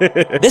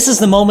 This is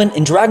the moment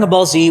in Dragon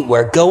Ball Z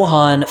where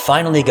Gohan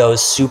finally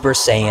goes Super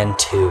Saiyan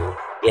 2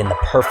 in the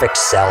Perfect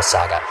Cell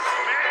Saga.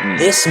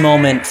 This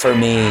moment for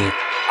me,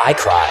 I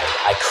cried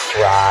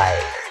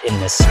in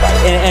this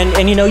fight.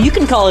 And you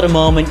can call it a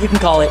moment,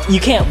 you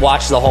can't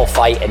watch the whole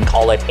fight and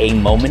call it a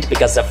moment,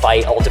 because the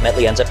fight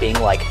ultimately ends up being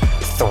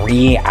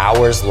 3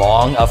 hours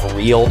long of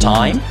real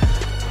time.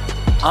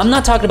 I'm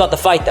not talking about the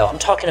fight though, I'm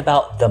talking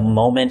about the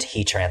moment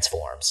he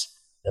transforms.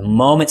 The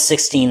moment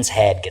 16's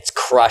head gets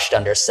crushed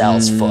under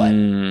Cell's foot.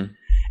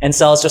 And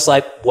Cell's just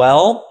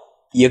well,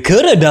 you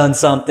could have done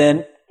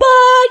something,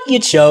 but you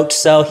choked,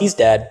 so he's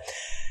dead.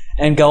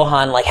 And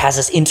Gohan has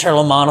this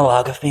internal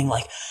monologue of being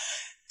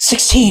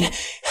 16,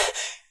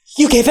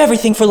 you gave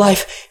everything for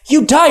life.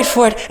 You died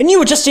for it, and you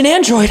were just an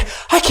android.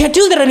 I can't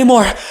do that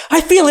anymore.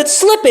 I feel it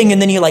slipping.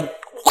 And then you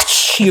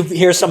whoosh, you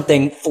hear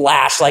something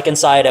flash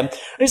inside him. And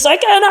he's and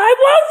I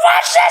won't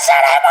watch this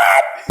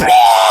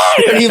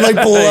anymore. And he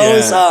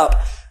blows up.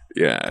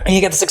 Yeah. And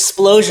you get this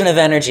explosion of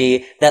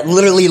energy that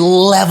literally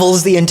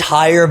levels the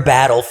entire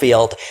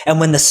battlefield. And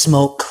when the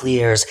smoke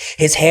clears,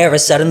 his hair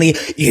is suddenly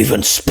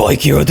even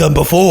spikier than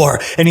before.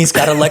 And he's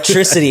got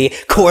electricity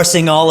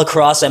coursing all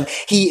across him.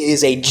 He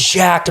is a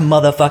jacked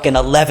motherfucking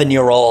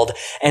 11-year-old.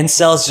 And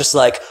Cell's just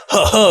like,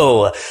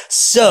 ho,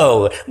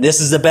 so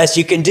this is the best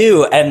you can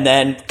do. And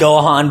then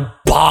Gohan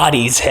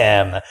bodies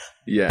him.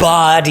 Yeah.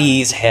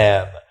 Bodies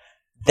him.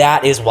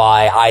 That is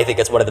why I think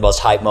it's one of the most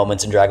hype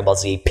moments in Dragon Ball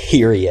Z,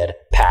 period,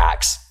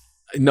 Pax.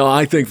 No,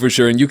 I think for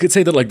sure. And you could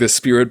say that like the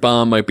Spirit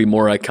Bomb might be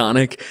more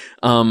iconic.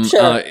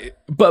 Sure.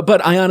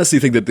 But I honestly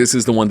think that this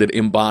is the one that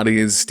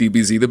embodies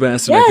DBZ the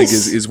best. And I think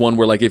is one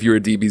where like if you're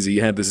a DBZ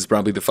head, this is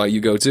probably the fight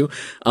you go to.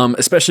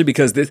 Especially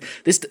because this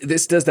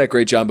does that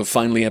great job of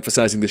finally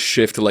emphasizing the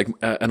shift to like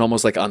an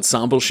almost like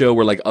ensemble show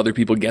where like other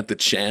people get the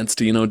chance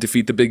to, you know,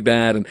 defeat the big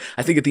bad. And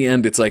I think at the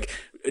end it's like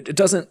it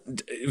doesn't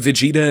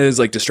Vegeta is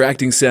like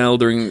distracting Cell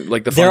during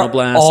like the final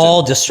blast. They're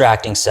all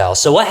distracting Cell.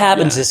 So what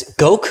happens is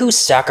Goku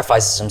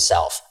sacrifices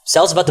himself.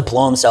 Cell's about to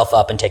blow himself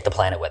up and take the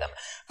planet with him.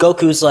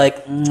 Goku's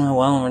like,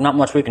 well, not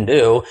much we can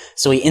do.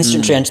 So he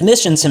instant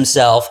transmissions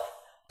himself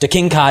to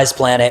King Kai's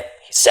planet.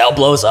 Cell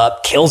blows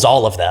up, kills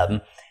all of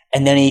them.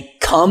 And then he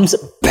comes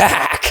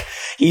back.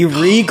 He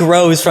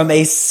regrows from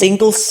a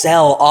single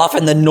cell off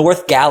in the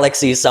North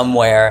Galaxy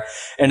somewhere.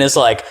 And is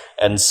like,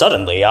 and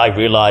suddenly I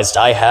realized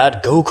I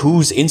had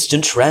Goku's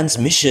instant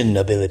transmission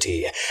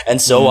ability.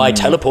 And so I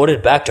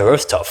teleported back to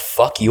Earth to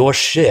fuck your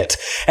shit.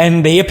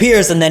 And he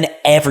appears and then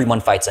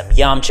everyone fights him.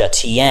 Yamcha,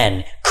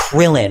 Tien,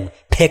 Krillin,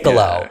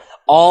 Piccolo,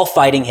 all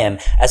fighting him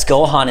as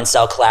Gohan and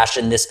Cell clash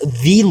in this,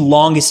 the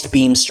longest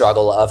beam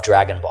struggle of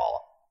Dragon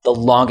Ball. The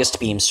longest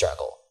beam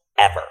struggle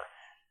ever.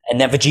 And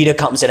then Vegeta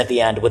comes in at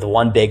the end with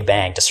one big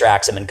bang,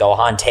 distracts him, and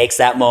Gohan takes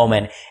that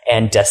moment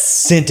and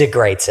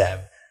disintegrates him.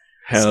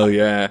 Hell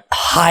yeah.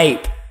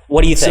 Hype.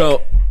 What do you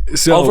think?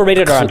 So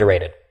overrated or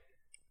underrated?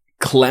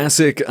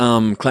 Classic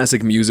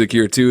music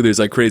here too. There's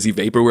like crazy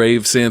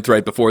vaporwave synth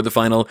right before the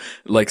final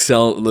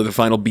the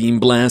final beam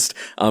blast.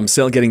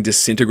 Cell getting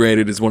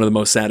disintegrated is one of the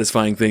most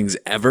satisfying things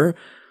ever.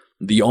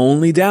 The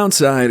only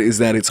downside is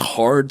that it's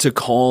hard to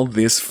call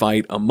this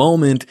fight a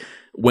moment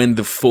when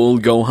the full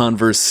Gohan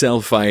vs.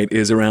 Cell fight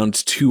is around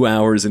 2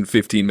 hours and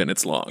 15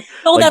 minutes long.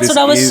 Oh, like, that's what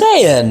I was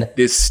saying.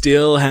 This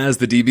still has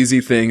the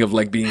DBZ thing of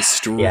like being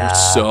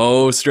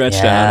so stretched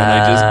out, and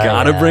I just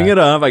gotta bring it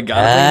up. I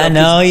gotta bring it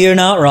up. No, you're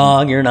not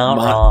wrong. You're not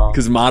wrong.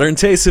 Because modern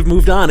tastes have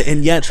moved on,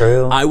 and yet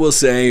True. I will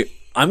say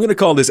I'm gonna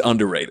call this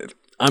underrated.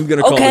 I'm going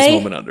to call this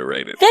moment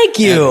underrated. Thank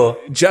you.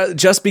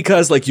 Just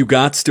because like you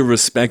got to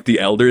respect the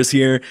elders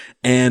here,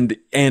 and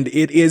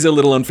it is a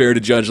little unfair to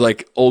judge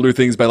like older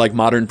things by like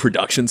modern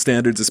production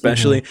standards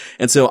especially.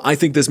 And so I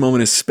think this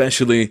moment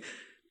especially,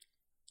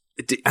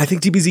 I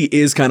think DBZ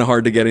is kind of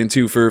hard to get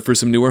into for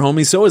some newer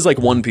homies. So is like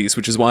One Piece,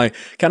 which is why,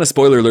 kind of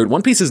spoiler alert,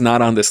 One Piece is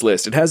not on this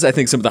list. It has, I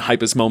think, some of the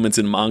hypest moments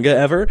in manga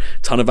ever.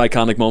 Ton of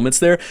iconic moments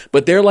there.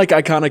 But their like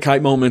iconic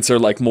hype moments are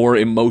like more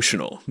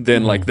emotional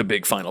than like the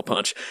big final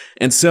punch.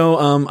 And so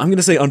I'm going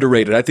to say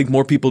underrated. I think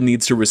more people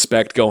needs to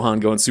respect Gohan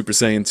going Super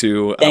Saiyan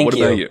 2. What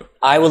about you?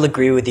 I will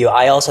agree with you.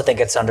 I also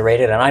think it's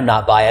underrated, and I'm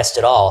not biased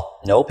at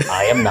all. Nope,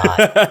 I am not.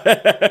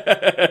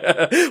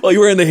 Well, you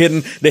were in the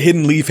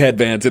hidden leaf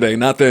headband today,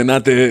 not the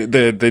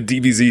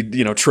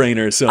DBZ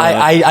trainer. So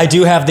I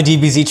do have the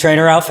DBZ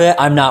trainer outfit.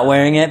 I'm not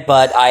wearing it,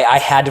 but I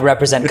had to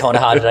represent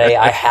Konoha today.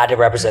 I had to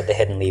represent the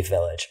Hidden Leaf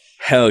Village.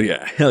 Hell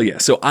yeah.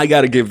 So I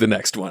got to give the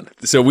next one.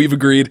 So we've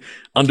agreed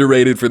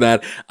underrated for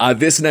that.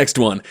 This next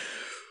one.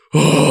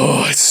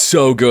 Oh, it's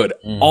so good.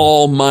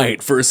 All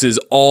Might versus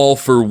All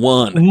for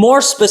One. More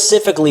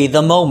specifically,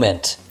 the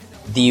moment.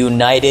 The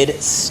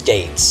United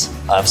States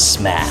of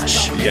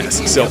Smash.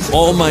 Yes, so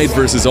All Might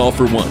versus All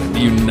for One, the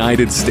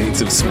United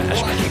States of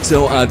Smash.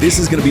 So this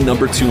is going to be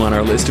number 2 on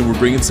our list, and we're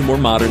bringing some more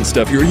modern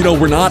stuff here.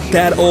 We're not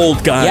that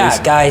old, guys.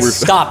 Yeah, guys,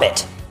 stop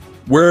it.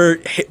 We're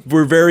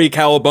very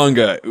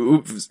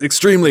cowabunga,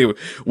 extremely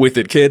with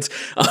it, kids.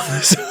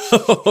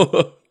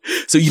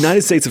 So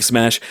United States of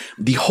Smash,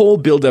 the whole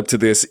build up to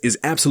this is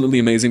absolutely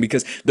amazing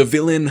because the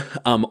villain,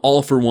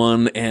 All for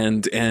One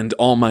and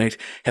All Might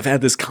have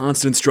had this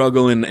constant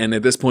struggle, and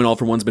at this point All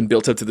for One's been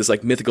built up to this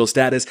like mythical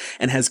status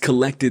and has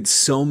collected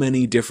so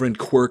many different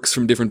quirks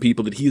from different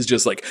people that he's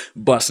just like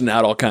busting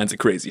out all kinds of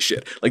crazy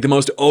shit. Like the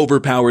most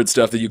overpowered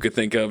stuff that you could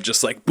think of,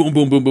 just like boom,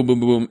 boom, boom, boom, boom,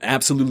 boom,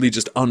 absolutely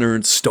just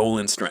unearned,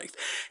 stolen strength.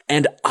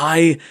 And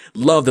I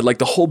love that, like,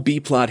 the whole B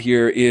plot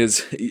here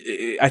is,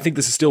 I think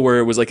this is still where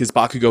it was like, is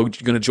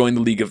Bakugo going to join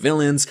the League of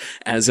Villains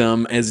as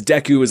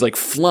Deku is like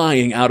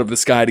flying out of the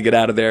sky to get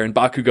out of there, and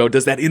Bakugo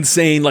does that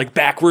insane like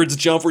backwards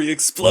jump where he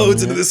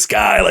explodes into the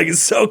sky. Like, it's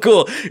so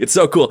cool. It's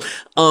so cool.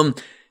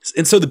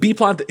 And so the B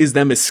plot is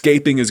them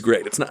escaping is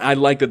great. It's not, I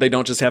like that they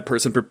don't just have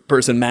person per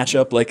person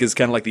matchup like is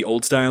kind of like the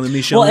old style in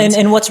these shows. Well,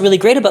 and what's really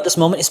great about this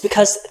moment is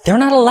because they're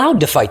not allowed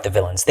to fight the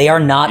villains. They are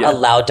not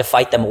allowed to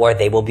fight them, or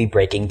they will be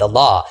breaking the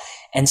law.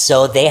 And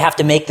so they have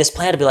to make this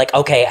plan to be like,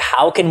 okay,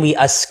 how can we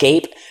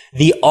escape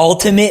the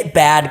ultimate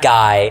bad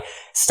guy,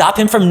 stop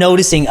him from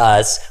noticing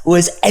us, who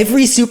has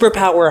every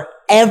superpower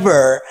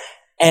forever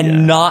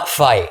and not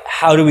fight.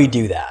 How do we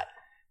do that?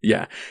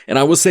 Yeah. And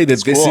I will say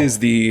that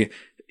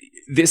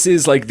this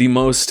is like the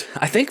most,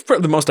 I think,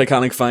 the most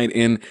iconic fight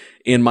in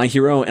My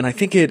Hero, and I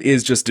think it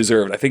is just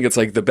deserved. I think it's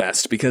like the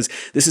best, because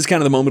this is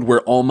kind of the moment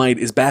where All Might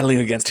is battling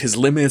against his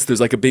limits.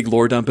 There's like a big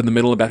lore dump in the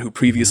middle about who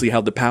previously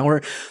held the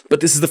power, but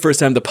this is the first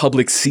time the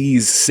public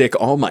sees sick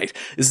All Might.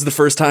 This is the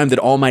first time that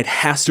All Might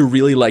has to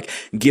really like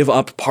give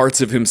up parts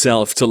of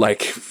himself to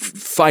like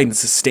fight and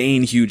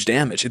sustain huge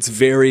damage. It's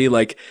very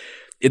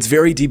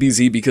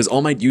DBZ, because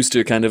All Might used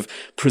to kind of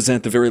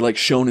present the very like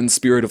shonen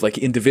spirit of like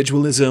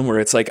individualism, where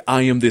it's like,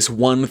 I am this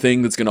one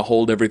thing that's going to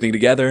hold everything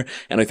together.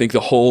 And I think the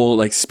whole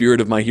like spirit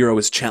of My Hero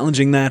is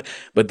challenging that.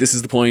 But this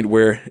is the point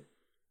where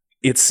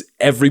it's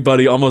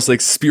everybody almost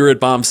like Spirit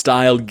Bomb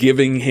style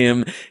giving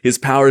him his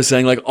powers,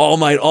 saying like, All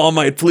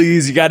Might,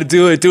 please, you got to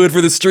do it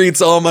for the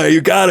streets, All Might,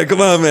 you got it, come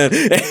on, man.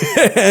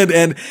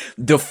 and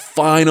the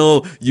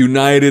final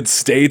United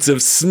States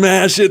of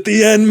Smash at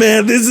the end,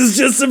 man, this is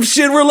just some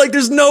shit where like,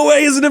 there's no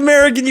way as an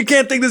American you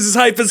can't think this is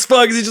hype as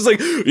fuck. He's just like,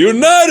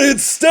 United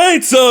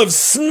States of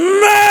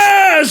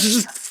Smash,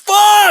 just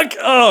fuck.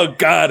 Oh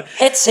God,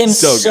 hits him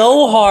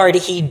so hard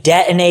he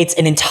detonates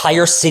an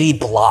entire city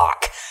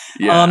block.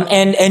 Yeah.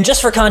 And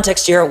just for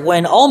context here,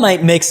 when All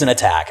Might makes an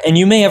attack, and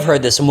you may have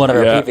heard this in one of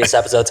our previous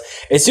episodes,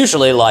 it's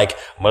usually like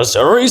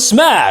Missouri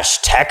Smash,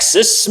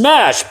 Texas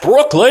Smash,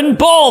 Brooklyn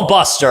Ball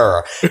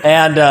Buster,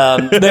 and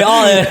they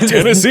all end,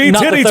 Tennessee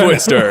Titty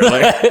Twister,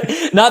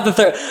 like, not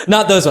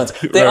those ones.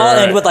 They all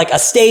end with like a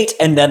state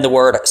and then the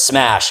word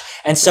Smash.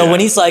 And so when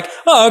he's like,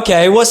 oh,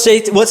 okay, what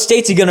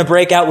state's he gonna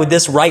break out with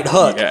this right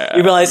hook?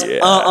 You realize,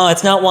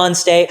 it's not one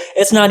state,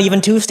 it's not even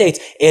two states,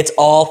 it's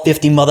all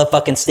 50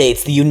 motherfucking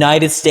states. The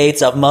United States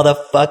of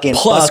motherfucking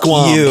plus fuck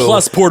Guam, you.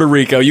 plus Puerto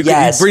Rico. He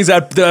brings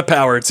out that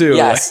power too.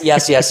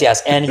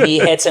 Yes. And he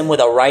hits him with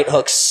a right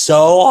hook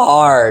so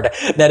hard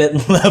that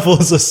it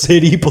levels a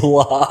city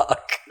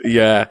block.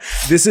 Yeah,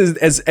 this is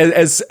as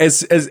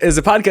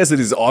a podcast that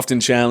is often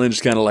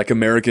challenged, kind of like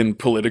American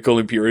political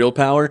imperial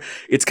power.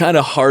 It's kind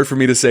of hard for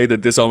me to say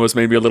that this almost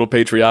made me a little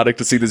patriotic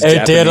to see this.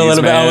 It did a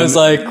little bit. I was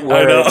like,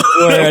 I know.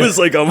 I was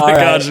like, oh my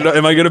gosh,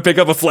 am I gonna pick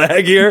up a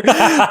flag here?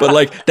 But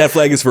like, that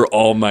flag is for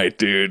All Might,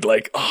 dude.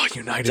 Like, oh,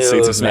 United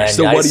States of Smash.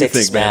 So what do you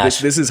think, man?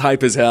 This is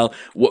hype as hell.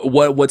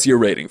 What's your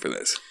rating for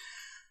this?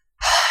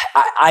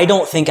 I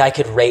don't think I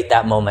could rate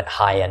that moment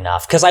high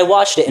enough, because I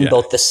watched it in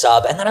both the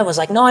sub, and then I was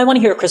like, no, I want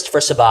to hear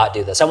Christopher Sabat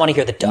do this. I want to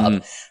hear the dub.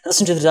 I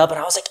listened to the dub, and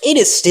I was like, it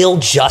is still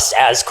just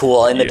as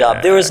cool in the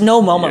dub. There was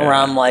no moment where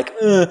I'm like,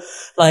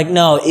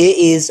 no, it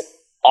is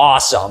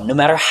awesome, no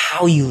matter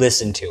how you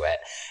listen to it.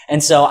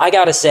 And so I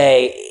gotta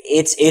say,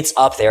 it's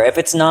up there. If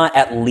it's not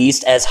at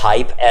least as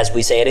hype as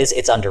we say it is,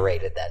 it's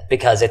underrated then,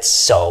 because it's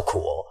so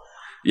cool.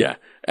 Yeah.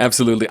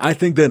 Absolutely. I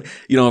think that,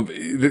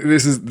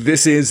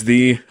 this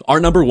is our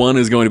number one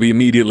is going to be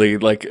immediately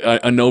like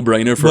a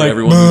no-brainer for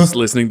everyone who's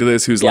listening to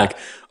this, who's like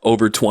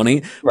over 20.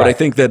 Right. But I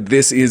think that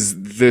this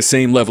is the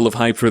same level of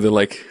hype for the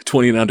like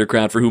 20 and under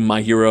crowd, for whom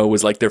My Hero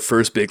was like their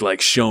first big like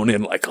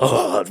shonen, like,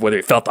 where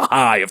they felt the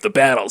high of the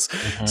battles.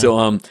 Mm-hmm. So,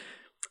 I'm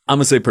going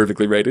to say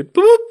perfectly rated.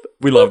 Boop.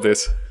 We love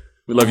this.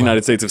 We love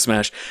United States of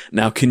Smash.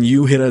 Now, can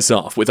you hit us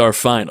off with our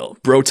final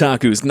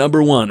Brotaku's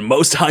number one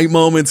most hype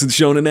moments in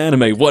shonen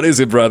anime? What is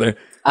it, brother?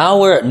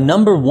 Our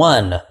number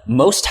one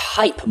most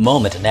hype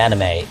moment in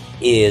anime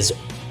is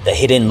the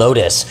Hidden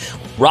Lotus,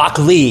 Rock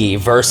Lee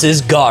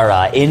versus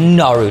Gaara in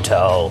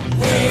Naruto.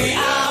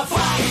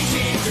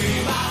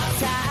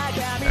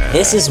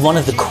 This is one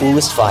of the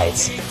coolest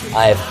fights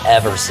I've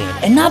ever seen.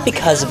 And not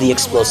because of the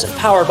explosive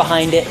power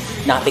behind it,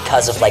 not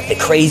because of like the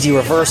crazy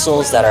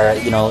reversals that are,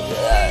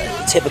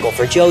 typical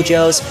for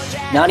JoJo's,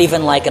 not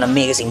even like an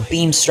amazing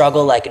beam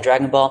struggle like in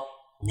Dragon Ball.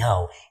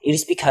 No, it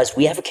is because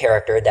we have a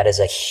character that is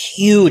a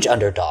huge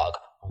underdog,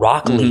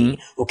 Rock Lee,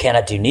 who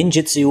cannot do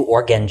ninjutsu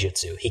or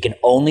genjutsu. He can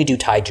only do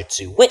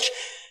taijutsu, which,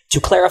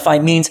 to clarify,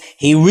 means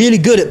he's really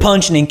good at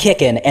punching and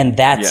kicking, and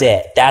that's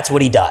it. That's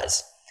what he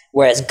does.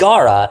 Whereas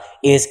Gaara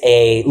is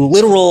a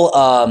literal,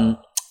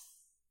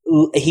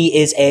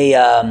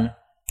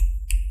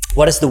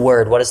 what is the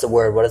word?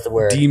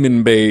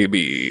 Demon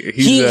baby.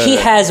 He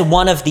has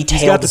one of the tailed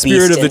beasts. He's got the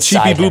spirit of the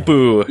Chibi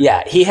Boo.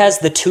 Yeah, he has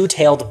the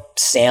two-tailed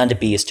sand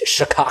beast,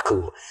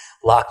 Shikaku,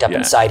 locked up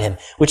inside him,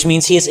 which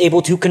means he is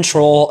able to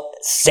control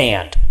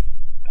sand.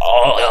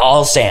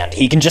 All sand.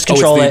 He can just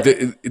control it.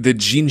 The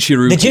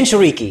Jinchuriki.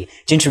 The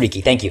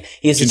Jinchuriki, thank you.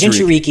 He is the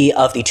Jinchuriki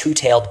of the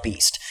two-tailed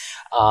beast.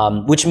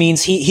 Which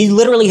means he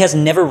literally has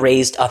never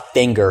raised a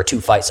finger to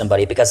fight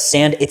somebody, because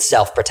sand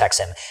itself protects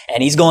him.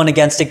 And he's going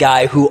against a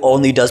guy who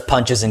only does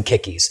punches and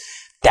kickies.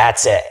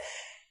 That's it.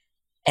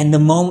 And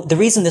the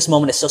reason this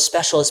moment is so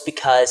special is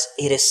because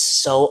it is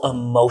so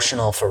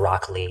emotional for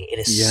Rock Lee. It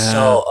is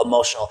so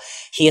emotional.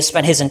 He has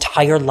spent his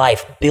entire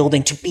life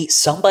building to beat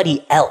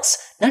somebody else.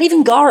 Not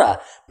even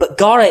Gaara. But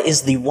Gaara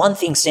is the one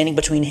thing standing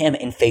between him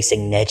and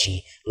facing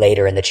Neji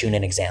later in the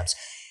Chunin exams.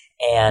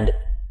 And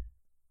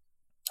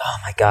oh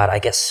my God, I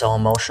get so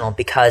emotional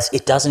because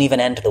it doesn't even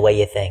end the way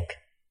you think.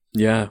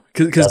 Yeah,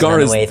 because Doesn't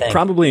Gaara end the way you is think.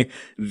 probably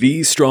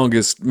the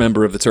strongest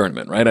member of the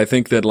tournament, right? I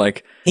think that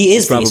like He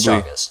is he's probably the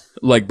strongest.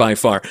 like by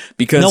far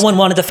because No one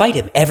wanted to fight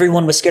him.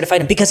 Everyone was scared to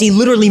fight him because he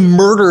literally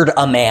murdered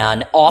a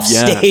man off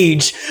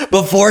stage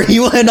before he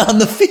went on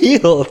the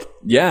field.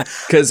 yeah,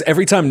 because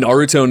every time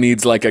Naruto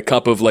needs like a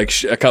cup of like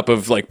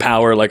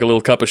power, like a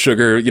little cup of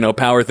sugar, you know,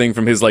 power thing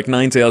from his like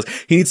Nine Tails,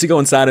 he needs to go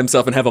inside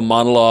himself and have a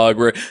monologue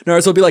where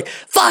Naruto will be like,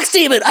 "Fox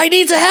Demon, I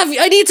need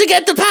to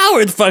get the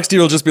power," and Fox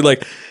Demon will just be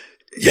like,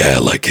 "Yeah,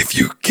 like if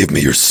you give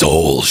me your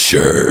soul,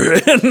 sure."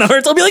 And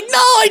Naruto will be like, "No,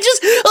 I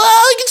just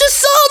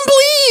some,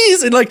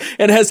 please." And like,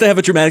 it has to have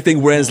a dramatic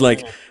thing. Whereas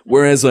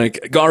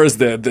Gaara's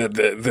the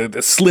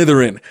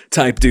Slytherin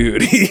type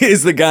dude. He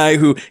is the guy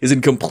who is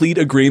in complete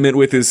agreement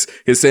with his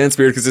Sand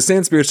Spirit, because the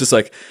Sand Spirit's just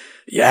like,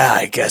 "Yeah,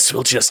 I guess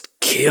we'll just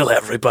kill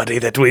everybody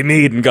that we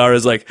meet." And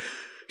Gaara's like,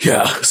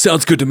 "Yeah,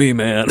 sounds good to me,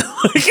 man."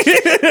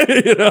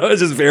 You know,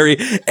 it's just very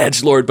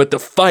edgelord. But the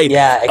fight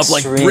of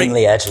like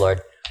extremely edgelord.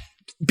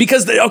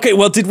 because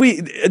did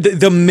we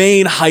the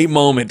main hype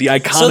moment, the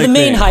iconic So the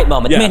main thing. hype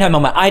moment,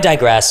 Yeah. I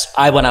digress.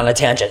 I went on a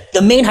tangent.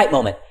 The main hype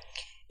moment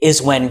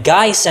is when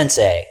Guy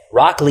Sensei,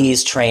 Rock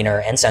Lee's trainer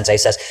and sensei,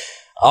 says,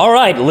 "All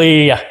right,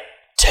 Lee,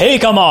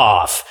 take him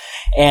off."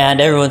 And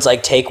everyone's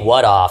like, "Take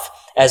what off?"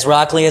 As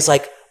Rock Lee is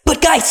like,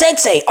 "But Guy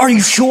Sensei, are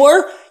you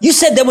sure? You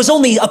said that was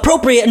only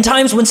appropriate in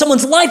times when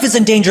someone's life is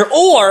in danger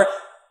or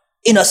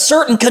in a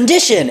certain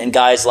condition." And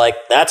Guy's like,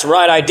 "That's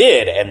right, I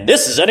did. And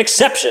this is an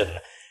exception." And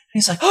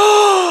he's like,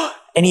 "Oh,"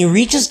 and he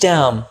reaches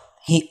down,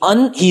 he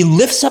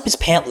lifts up his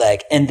pant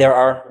leg, and there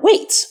are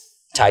weights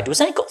tied to his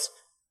ankles.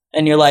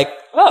 And you're like,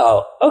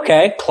 "Oh,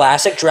 okay."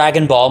 Classic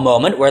Dragon Ball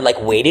moment where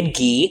like weighted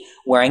gi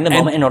wearing the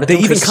moment in order to They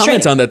even increase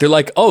comment strength. on that. They're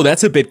like, "Oh,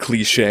 that's a bit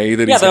cliche."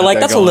 That Yeah, he's they're got like,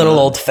 that "That's a going little on."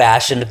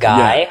 old-fashioned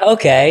guy."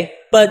 Okay,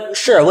 but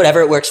sure, whatever,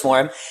 it works for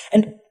him.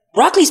 And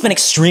Rock Lee's been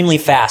extremely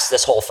fast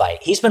this whole fight.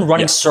 He's been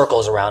running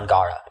circles around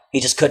Gaara. He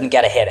just couldn't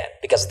get a hit in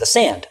because of the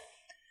sand.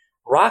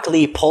 Rock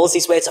Lee pulls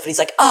these weights up and he's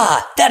like,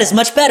 "That is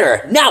much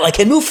better. Now I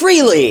can move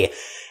freely."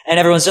 And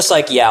everyone's just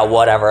like, "Yeah,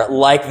 whatever."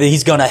 Like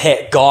he's gonna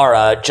hit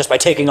Gaara just by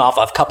taking off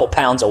a couple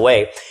pounds of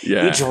weight.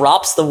 Yeah. He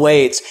drops the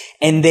weights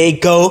and they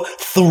go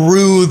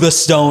through the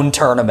stone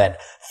tournament,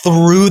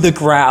 through the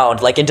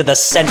ground, like into the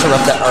center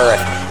of the earth.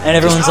 And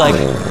everyone's like,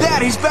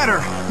 That is better.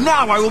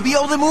 Now I will be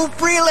able to move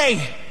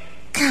freely.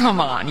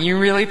 Come on, you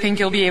really think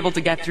you'll be able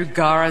to get through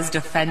Gaara's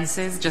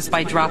defenses just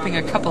by dropping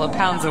a couple of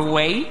pounds of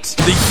weight?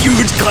 The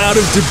huge cloud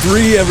of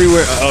debris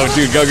everywhere. Oh,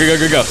 dude,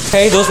 go.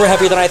 "Hey, those were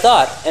heavier than I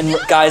thought." And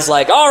Guy's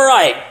like, "All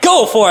right,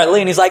 go for it, Lee."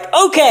 And he's like,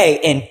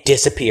 "Okay," and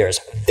disappears,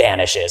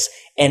 vanishes,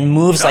 and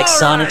moves like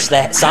Sonic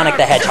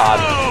the Hedgehog,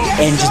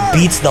 and just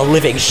beats the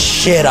living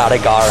shit out of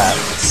Gaara.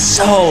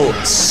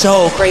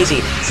 So crazy.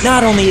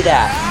 Not only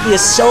that, he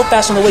is so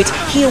fast on the weights,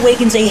 he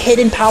awakens a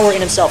hidden power in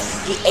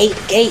himself. He ate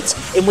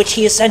gates, in which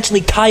he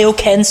essentially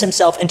Kaiyokens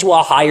himself into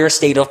a higher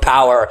state of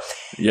power.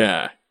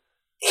 Yeah.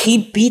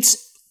 He beats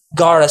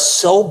Gaara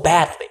so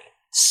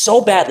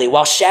badly,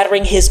 while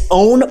shattering his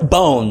own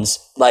bones,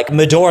 like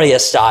Midoriya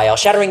style,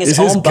 shattering his This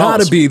own has bones.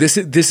 gotta be this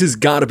has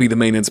gotta be the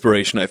main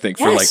inspiration, I think,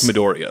 for like Yes.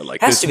 Midoriya,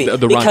 like Has this, to be.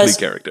 the Rock Lee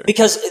character.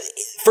 Because,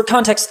 for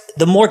context,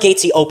 the more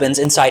gates he opens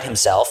inside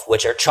himself,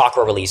 which are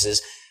chakra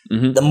releases,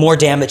 the more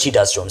damage he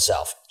does to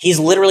himself. He's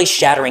literally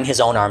shattering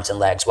his own arms and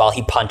legs while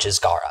he punches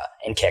Gaara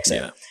and kicks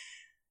him. Yeah.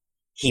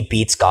 He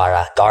beats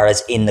Gaara.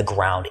 Gaara's in the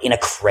ground, in a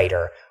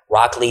crater.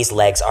 Rock Lee's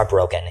legs are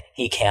broken.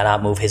 He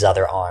cannot move his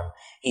other arm.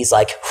 He's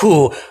like,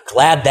 "Whew,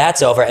 glad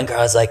that's over." And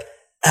Gaara's like,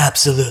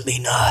 "Absolutely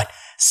not.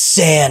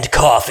 Sand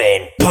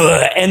coffin."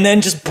 And then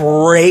just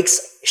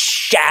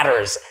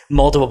shatters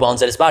multiple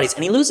bones at his bodies,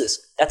 and he loses.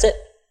 That's it.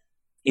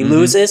 He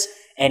loses,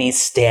 and he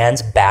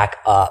stands back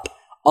up.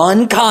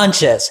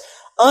 Unconscious.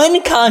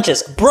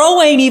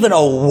 Bro ain't even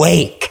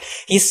awake.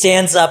 He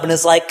stands up and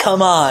is like,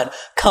 come on.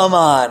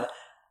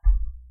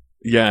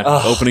 Yeah,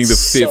 Oh, opening the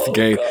so fifth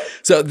gate. good.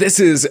 So this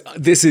is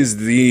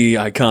the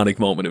iconic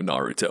moment of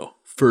Naruto.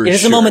 For It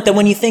is sure. a moment that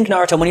when you think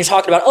Naruto, when you're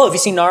talking about, "Oh, have you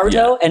seen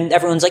Naruto?" And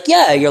everyone's like,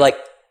 "Yeah," you're like,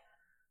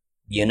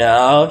 you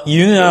know,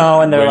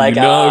 and they're Well, like,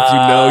 you know, if you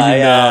know, you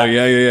yeah. know.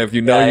 Yeah. If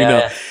you know, Yeah, you yeah, know.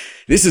 yeah.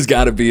 This has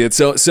got to be it.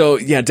 So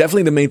yeah,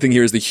 definitely the main thing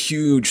here is the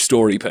huge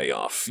story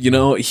payoff. You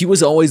know, he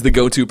was always the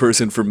go-to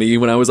person for me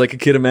when I was like a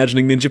kid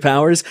imagining ninja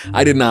powers.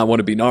 I did not want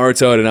to be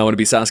Naruto. I did not want to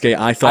be Sasuke.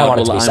 I I thought,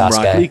 wanted to be I'm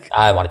Rock Lee. Sasuke.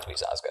 I wanted to be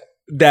Sasuke.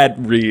 That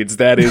reads.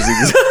 That is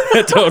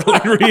that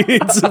totally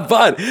reads.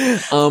 But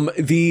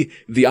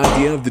the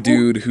idea of the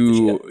dude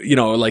who, you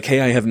know, like, hey,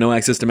 I have no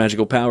access to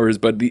magical powers,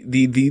 but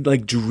the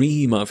like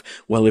dream of,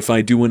 well, if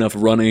I do enough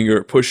running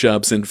or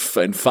push-ups and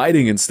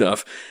fighting and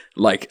stuff,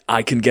 like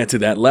I can get to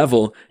that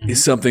level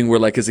is something where,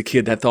 like, as a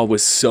kid, that thought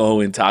was so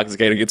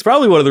intoxicating. It's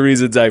probably one of the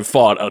reasons I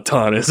fought a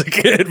ton as a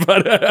kid,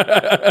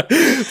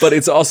 but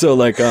it's also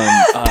like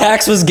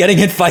Pax was getting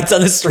in fights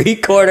on the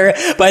street corner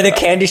by the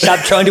candy shop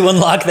trying to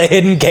unlock the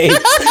hidden gate.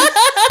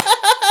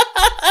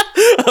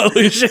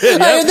 holy shit.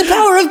 I have the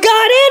power of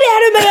God and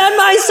anime on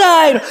my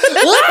side.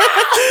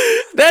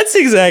 That's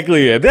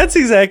exactly it. That's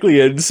exactly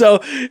it. So,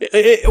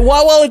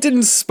 while it didn't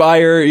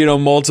inspire,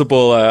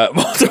 multiple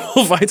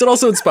fights, it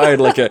also inspired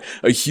like a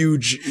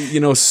huge,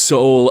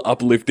 soul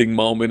uplifting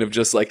moment of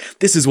just like,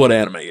 this is what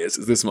anime is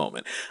this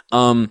moment.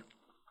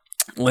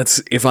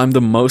 If I'm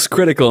the most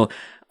critical,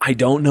 I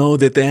don't know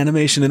that the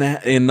animation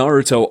in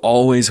Naruto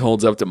always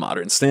holds up to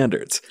modern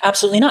standards.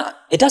 Absolutely not.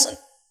 It doesn't.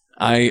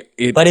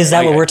 But is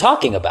that what we're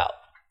talking about?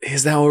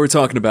 Is that what we're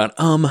talking about?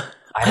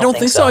 I don't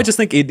think so. I just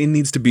think it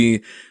needs to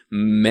be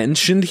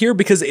mentioned here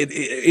because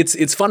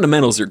its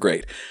fundamentals are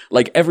great.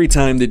 Like every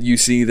time that you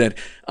see that,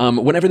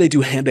 whenever they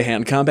do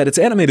hand-to-hand combat, it's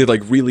animated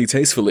like really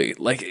tastefully,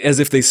 like as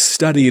if they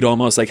studied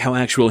almost like how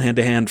actual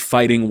hand-to-hand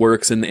fighting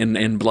works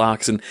and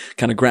blocks and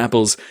kind of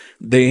grapples.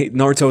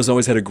 Naruto has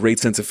always had a great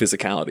sense of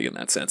physicality in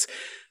that sense.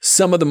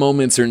 Some of the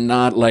moments are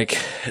not like,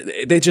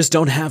 they just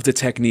don't have the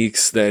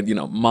techniques that,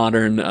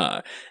 modern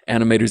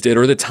animators did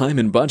or the time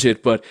and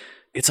budget, but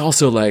it's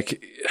also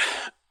like,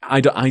 I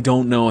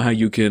don't know how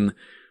you can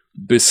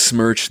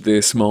besmirch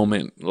this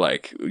moment,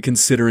 like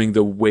considering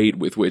the weight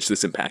with which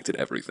this impacted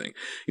everything.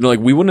 Like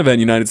we wouldn't have had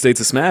United States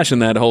of Smash in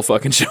that whole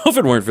fucking show if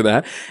it weren't for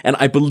that. And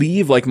I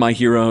believe like My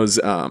Hero's,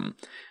 one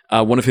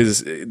of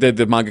his,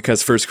 the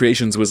mangaka's first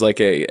creations was like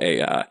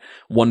a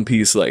One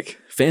Piece like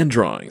fan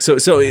drawing. So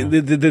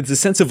the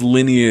sense of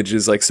lineage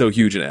is like so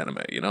huge in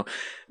anime,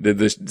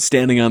 the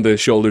standing on the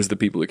shoulders of the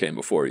people who came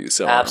before you.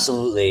 So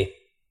absolutely.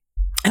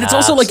 And it's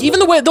also like, even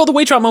though the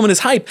weight drop moment is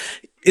hype,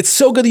 it's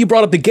so good that you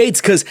brought up the gates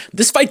because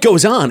this fight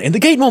goes on and the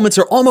gate moments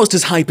are almost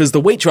as hype as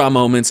the weight drop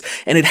moments,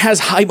 and it has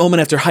hype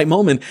moment after hype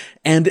moment,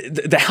 and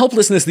the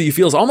helplessness that you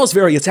feel is almost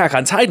very Attack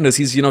on Titan as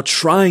he's,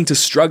 trying to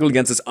struggle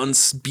against this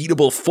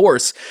unbeatable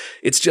force.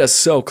 It's just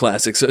so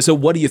classic. So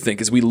what do you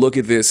think as we look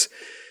at this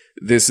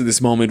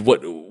moment?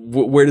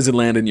 Where does it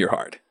land in your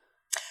heart?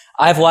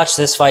 I've watched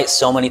this fight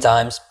so many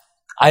times.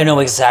 I know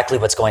exactly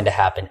what's going to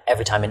happen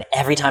every time. And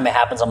every time it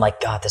happens, I'm like,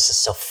 God, this is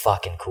so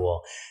fucking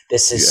cool.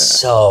 This is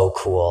so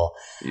cool.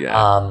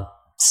 Yeah.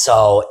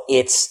 So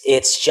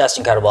it's just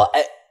incredible.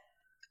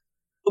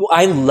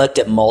 I looked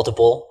at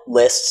multiple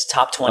lists,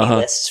 top 20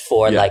 lists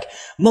for like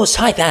most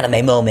hype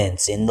anime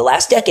moments in the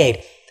last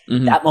decade.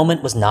 Mm-hmm. That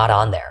moment was not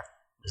on there.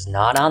 It was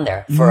not on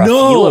there for a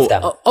few of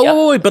them.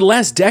 Wait, but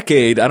last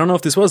decade, I don't know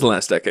if this was the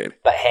last decade.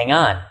 But hang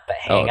on.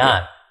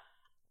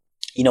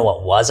 You know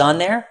what was on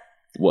there?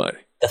 What?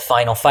 The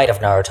final fight of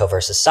Naruto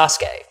versus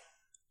Sasuke.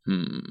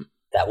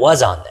 That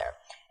was on there.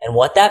 And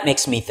what that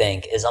makes me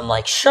think is I'm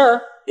like,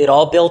 sure, it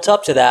all built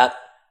up to that.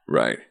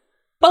 Right.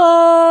 But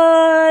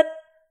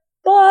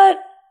I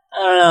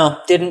don't know.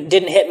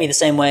 Didn't hit me the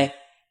same way.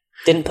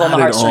 Didn't pull my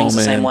heartstrings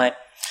the same way.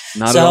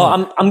 Not at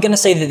all. I'm going to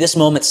say that this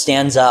moment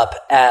stands up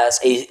as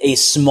a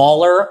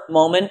smaller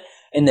moment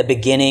in the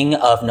beginning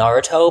of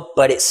Naruto,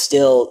 but it's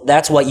still,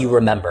 that's what you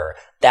remember.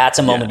 That's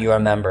a moment you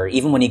remember.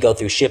 Even when you go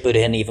through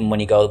Shippuden, even when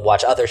you go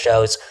watch other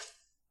shows,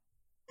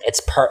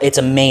 it's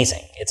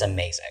amazing. It's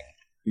amazing.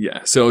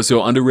 Yeah. So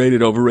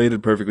underrated,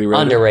 overrated, perfectly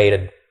rated.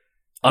 Underrated.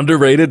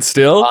 Underrated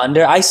still?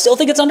 I still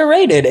think it's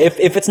underrated.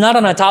 If it's not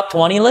on a top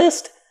 20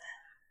 list.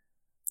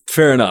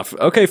 Fair enough.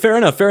 Okay, fair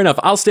enough.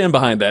 I'll stand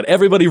behind that.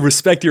 Everybody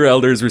respect your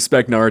elders,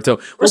 respect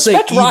Naruto.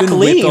 Respect Rock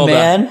Lee,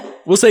 man.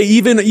 We'll say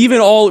even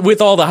all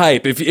with all the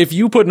hype. If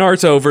you put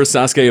Naruto versus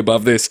Sasuke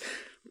above this,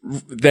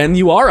 then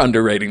you are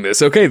underrating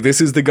this. Okay,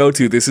 this is the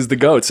go-to. This is the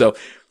GOAT. So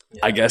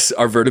I guess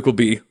our verdict will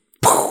be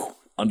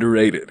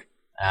underrated.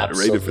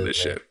 Absolutely. Underrated for this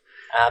shit.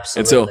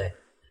 Absolutely. And so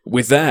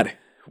with that,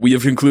 we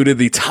have concluded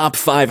the top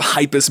 5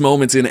 hypest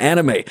moments in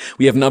anime.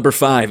 We have number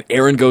 5,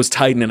 Eren goes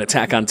Titan in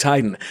Attack on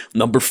Titan.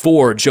 Number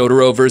 4,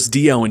 Jotaro versus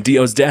Dio and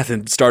Dio's death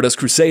in Stardust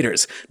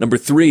Crusaders. Number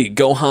 3,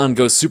 Gohan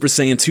goes Super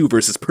Saiyan 2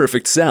 versus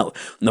Perfect Cell.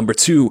 Number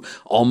 2,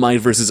 All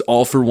Might versus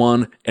All for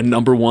One. And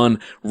number 1,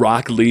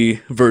 Rock Lee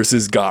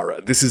versus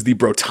Gaara. This is the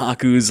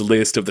Brotaku's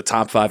list of the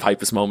top 5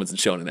 hypest moments in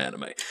shonen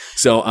anime.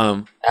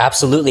 So,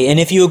 absolutely. And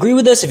if you agree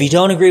with us, if you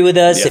don't agree with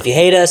us, if you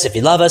hate us, if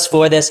you love us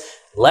for this,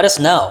 let us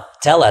know.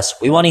 Tell us.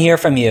 We want to hear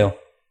from you.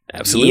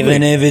 Absolutely.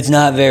 Even if it's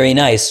not very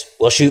nice.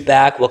 We'll shoot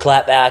back. We'll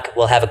clap back.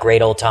 We'll have a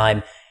great old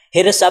time.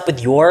 Hit us up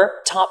with your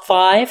top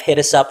 5. Hit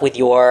us up with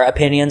your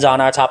opinions on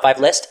our top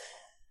 5 list.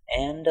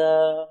 And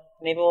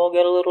maybe we'll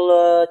get a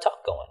little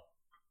talk going.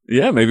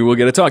 Yeah, maybe we'll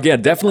get a talk. Yeah,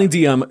 definitely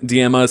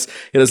DM us.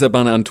 Hit us up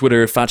on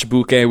Twitter,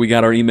 Fachibuke. We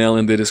got our email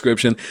in the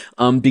description.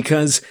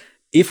 Because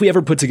if we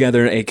ever put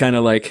together a kind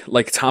of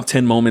like top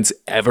 10 moments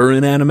ever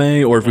in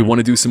anime, or if we want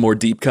to do some more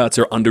deep cuts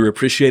or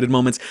underappreciated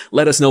moments,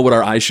 let us know what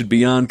our eyes should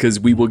be on, because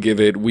we will give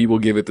it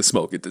the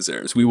smoke it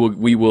deserves. We will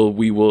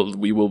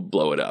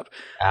blow it up.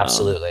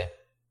 Absolutely.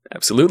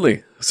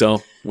 Absolutely.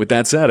 So with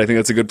that said, I think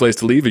that's a good place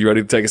to leave. Are you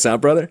ready to take us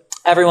out, brother?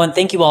 Everyone,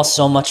 thank you all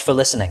so much for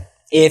listening.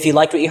 If you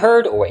liked what you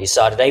heard or what you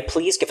saw today,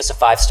 please give us a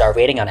 5-star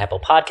rating on Apple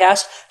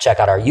Podcasts. Check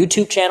out our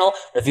YouTube channel.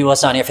 Review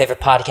us on your favorite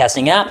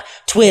podcasting app.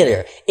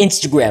 Twitter,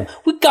 Instagram.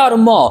 We got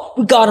them all.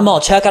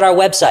 Check out our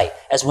website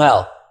as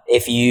well.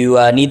 If you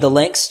need the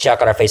links,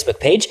 check out our Facebook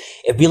page.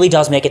 It really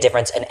does make a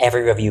difference, and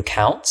every review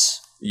counts.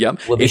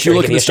 Yep. We'll be If sure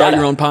you're to looking give to start you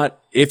a your own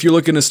if you're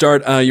looking to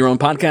start your own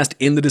podcast,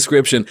 in the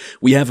description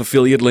we have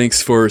affiliate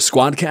links for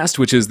Squadcast,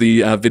 which is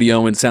the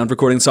video and sound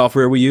recording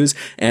software we use,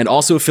 and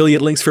also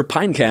affiliate links for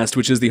Pinecast,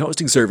 which is the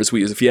hosting service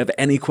we use. If you have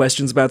any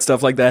questions about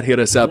stuff like that, hit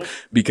us up,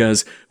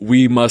 because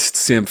we must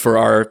simp for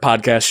our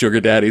podcast sugar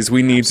daddies.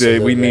 We need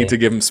to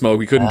give them smoke.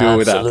 We couldn't do it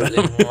without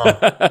them.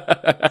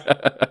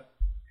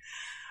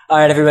 All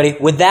right, everybody.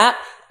 With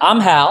that, I'm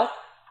Hal.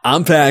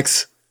 I'm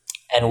Pax.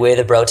 And we're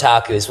the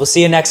Brotakus. We'll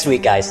see you next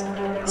week, guys.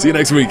 See you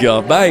next week,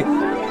 y'all.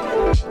 Bye.